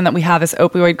reason that we have this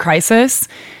opioid crisis.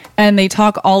 And they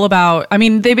talk all about,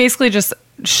 they basically just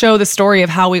show the story of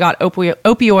how we got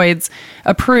opioids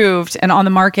approved and on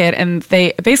the market, and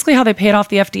they basically how they paid off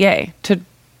the FDA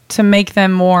to make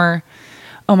them more.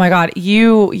 Oh my God,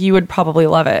 you would probably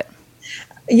love it.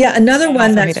 Yeah, another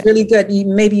one that's really good.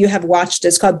 Maybe you have watched it.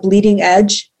 It's called Bleeding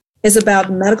Edge. It's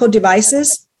about medical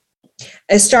devices.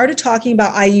 I started talking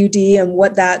about IUD and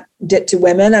what that did to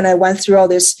women, and I went through all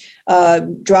this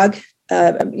drug.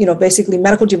 Basically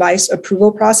medical device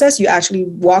approval process. You actually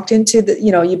walked into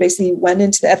you basically went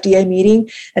into the FDA meeting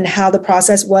and how the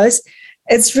process was.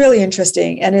 It's really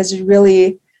interesting, and it's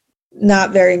really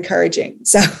not very encouraging.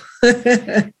 So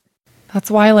that's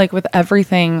why, like with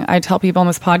everything, I tell people on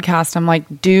this podcast, I'm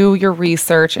like, do your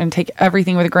research and take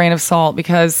everything with a grain of salt,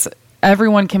 because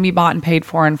everyone can be bought and paid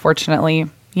for, unfortunately.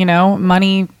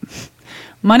 Money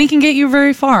can get you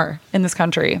very far in this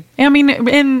country. In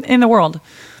the world.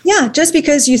 Yeah, just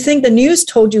because you think the news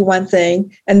told you one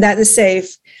thing and that is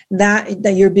safe,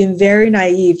 that you're being very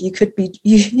naive. You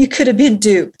could have been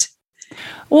duped.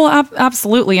 Well,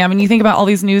 absolutely. You think about all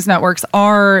these news networks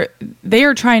are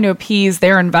trying to appease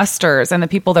their investors and the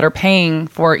people that are paying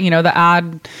for, the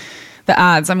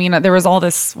ads. There was all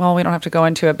this, well, we don't have to go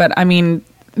into it, but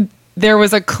there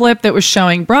was a clip that was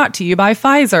showing brought to you by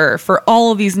Pfizer for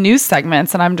all of these news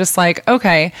segments. And I'm just like,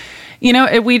 okay,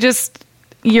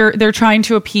 they're trying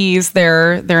to appease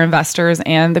their investors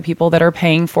and the people that are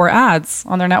paying for ads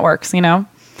on their networks,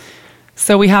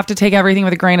 So we have to take everything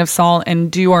with a grain of salt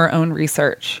and do our own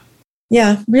research.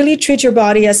 Yeah, really treat your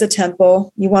body as a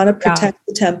temple. You want to protect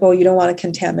the temple. You don't want to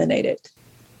contaminate it.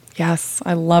 Yes,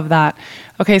 I love that.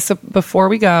 Okay, so before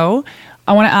we go,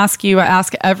 I want to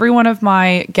ask every one of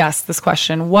my guests this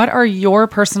question. What are your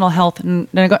personal health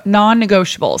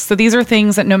non-negotiables? So these are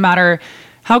things that no matter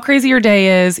how crazy your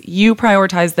day is, you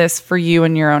prioritize this for you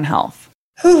and your own health.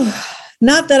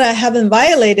 Not that I haven't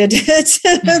violated it,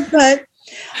 but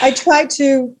I try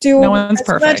to do as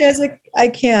much as I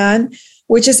can,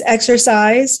 which is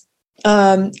exercise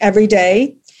every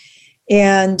day.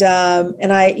 And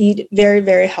I eat very,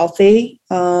 very healthy,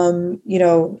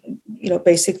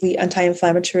 basically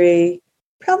anti-inflammatory.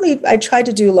 Probably I try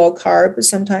to do low carb, but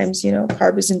sometimes,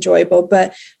 carb is enjoyable,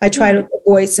 but I try to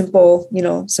avoid simple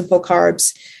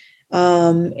carbs.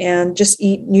 and just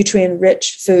eat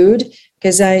nutrient-rich food.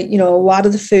 Because a lot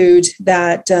of the food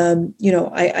that,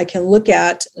 I can look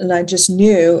at and I just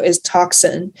knew is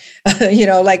toxin,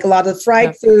 like a lot of the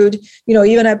fried food,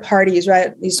 even at parties,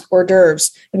 right? These hors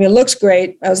d'oeuvres. I mean, it looks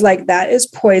great. I was like, that is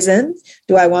poison.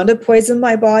 Do I want to poison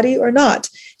my body or not?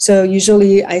 So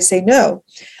usually I say no.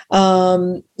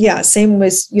 Same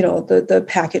with, the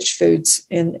packaged foods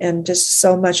and just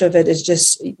so much of it is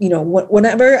just,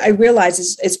 whenever I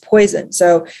realize it's poison.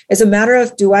 So it's a matter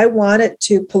of, do I want it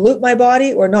to pollute my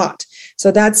body or not?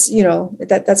 So that's,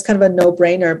 that's kind of a no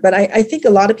brainer, but I think a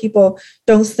lot of people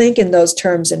don't think in those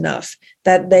terms enough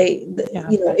that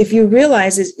if you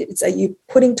realize it's you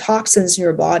putting toxins in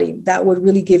your body, that would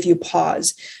really give you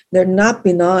pause. They're not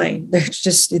benign. They're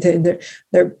just, they're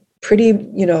pretty,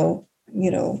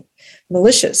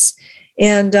 malicious,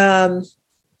 and that's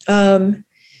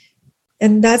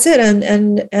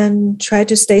it. And try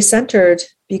to stay centered,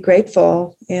 be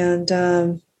grateful, and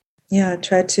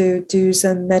try to do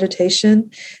some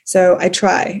meditation. So I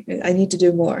need to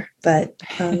do more, but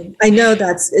I know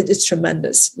it's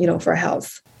tremendous, for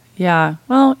health. Yeah.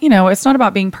 Well, it's not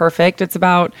about being perfect. It's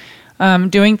about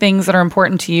doing things that are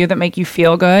important to you that make you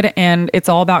feel good. And it's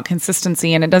all about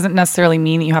consistency. And it doesn't necessarily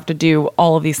mean that you have to do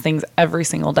all of these things every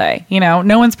single day.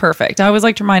 No one's perfect. I always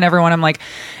like to remind everyone, I'm like,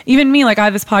 even me, like I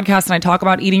have this podcast and I talk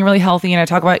about eating really healthy and I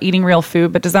talk about eating real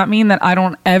food, but does that mean that I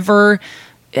don't ever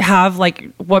have like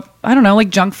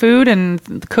junk food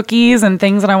and cookies and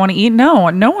things that I want to eat? No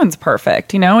one's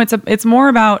perfect. It's more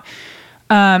about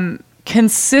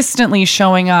consistently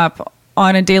showing up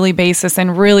on a daily basis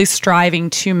and really striving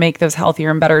to make those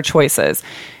healthier and better choices.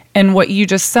 And what you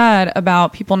just said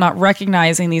about people not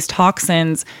recognizing these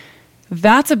toxins,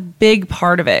 that's a big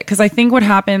part of it. Because I think what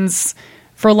happens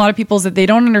for a lot of people is that they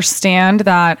don't understand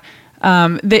that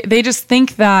they just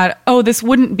think that, this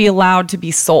wouldn't be allowed to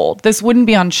be sold. This wouldn't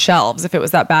be on shelves if it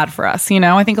was that bad for us.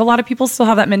 I think a lot of people still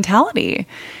have that mentality.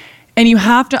 And you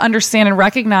have to understand and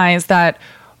recognize that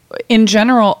in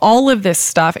general, all of this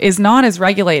stuff is not as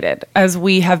regulated as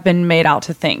we have been made out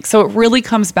to think. So it really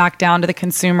comes back down to the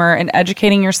consumer and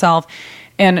educating yourself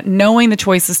and knowing the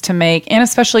choices to make. And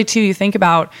especially too, you think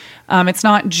about, it's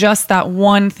not just that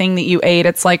one thing that you ate.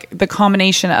 It's like the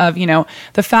combination of,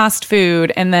 the fast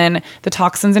food and then the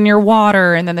toxins in your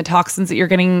water and then the toxins that you're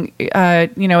getting,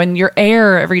 in your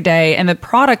air every day and the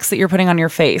products that you're putting on your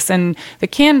face and the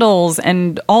candles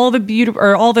and all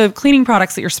the cleaning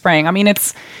products that you're spraying. I mean,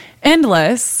 it's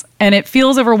endless and it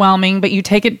feels overwhelming, but you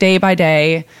take it day by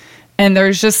day. And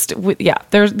there's just,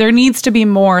 there needs to be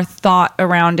more thought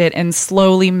around it and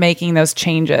slowly making those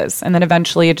changes. And then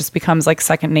eventually it just becomes like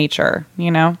second nature,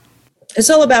 It's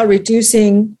all about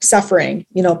reducing suffering,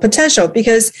 potential,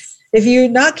 because if you're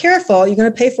not careful, you're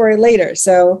going to pay for it later.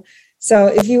 So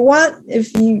if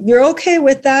you're okay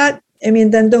with that,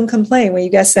 then don't complain when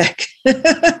you get sick.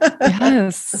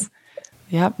 Yes.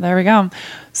 Yep, there we go.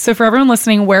 So for everyone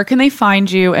listening, where can they find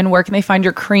you and where can they find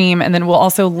your cream? And then we'll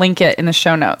also link it in the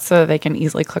show notes so that they can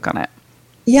easily click on it.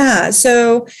 Yeah,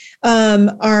 so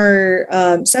our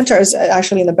center is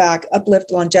actually in the back, Uplift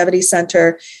Longevity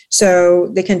Center. So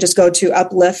they can just go to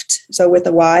Uplift, so with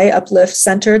a Y,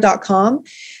 upliftcenter.com.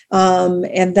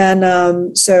 And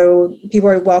then, so people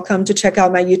are welcome to check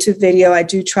out my YouTube video. I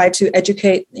do try to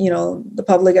educate, the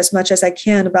public as much as I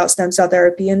can about stem cell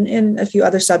therapy and a few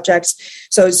other subjects.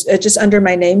 So it's just under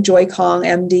my name, Joy Kong,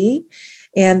 MD.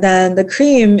 And then the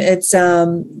cream, it's,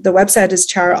 the website is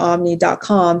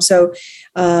charaomni.com. So,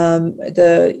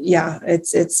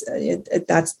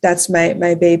 that's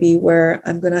my baby, where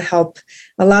I'm going to help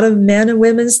a lot of men and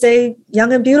women stay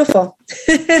young and beautiful.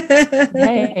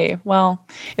 Hey, well,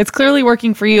 it's clearly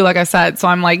working for you, like I said. So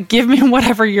I'm like, give me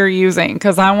whatever you're using,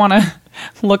 because I want to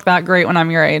look that great when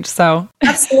I'm your age. So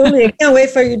absolutely. I can't wait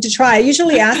for you to try. I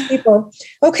usually ask people,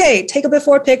 okay, take a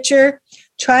before picture,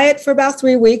 try it for about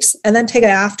 3 weeks, and then take it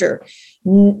after.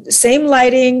 Same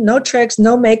lighting, no tricks,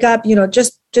 no makeup,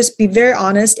 just be very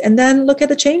honest, and then look at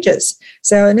the changes.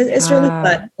 So, and it's really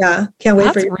fun. Yeah. Can't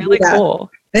wait for you to do that. That's really cool.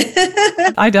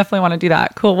 I definitely want to do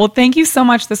that. Cool. Well, thank you so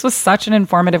much. This was such an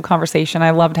informative conversation. I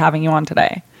loved having you on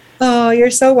today. Oh, you're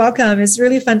so welcome. It's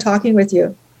really fun talking with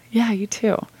you. Yeah, you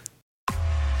too.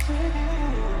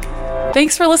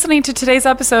 Thanks for listening to today's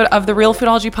episode of the Real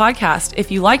Foodology Podcast.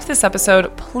 If you liked this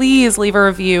episode, please leave a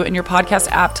review in your podcast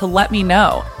app to let me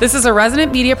know. This is a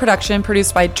resident media production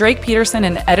produced by Drake Peterson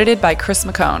and edited by Chris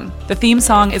McCone. The theme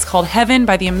song is called Heaven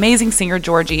by the amazing singer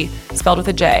Georgie, spelled with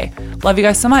a J. Love you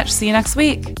guys so much. See you next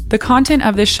week. The content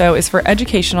of this show is for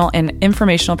educational and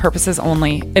informational purposes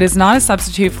only. It is not a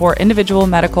substitute for individual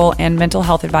medical and mental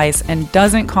health advice and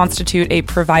doesn't constitute a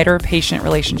provider-patient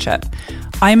relationship.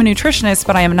 I am a nutritionist,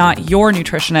 but I am not your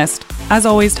nutritionist. As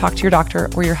always, talk to your doctor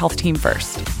or your health team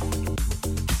first.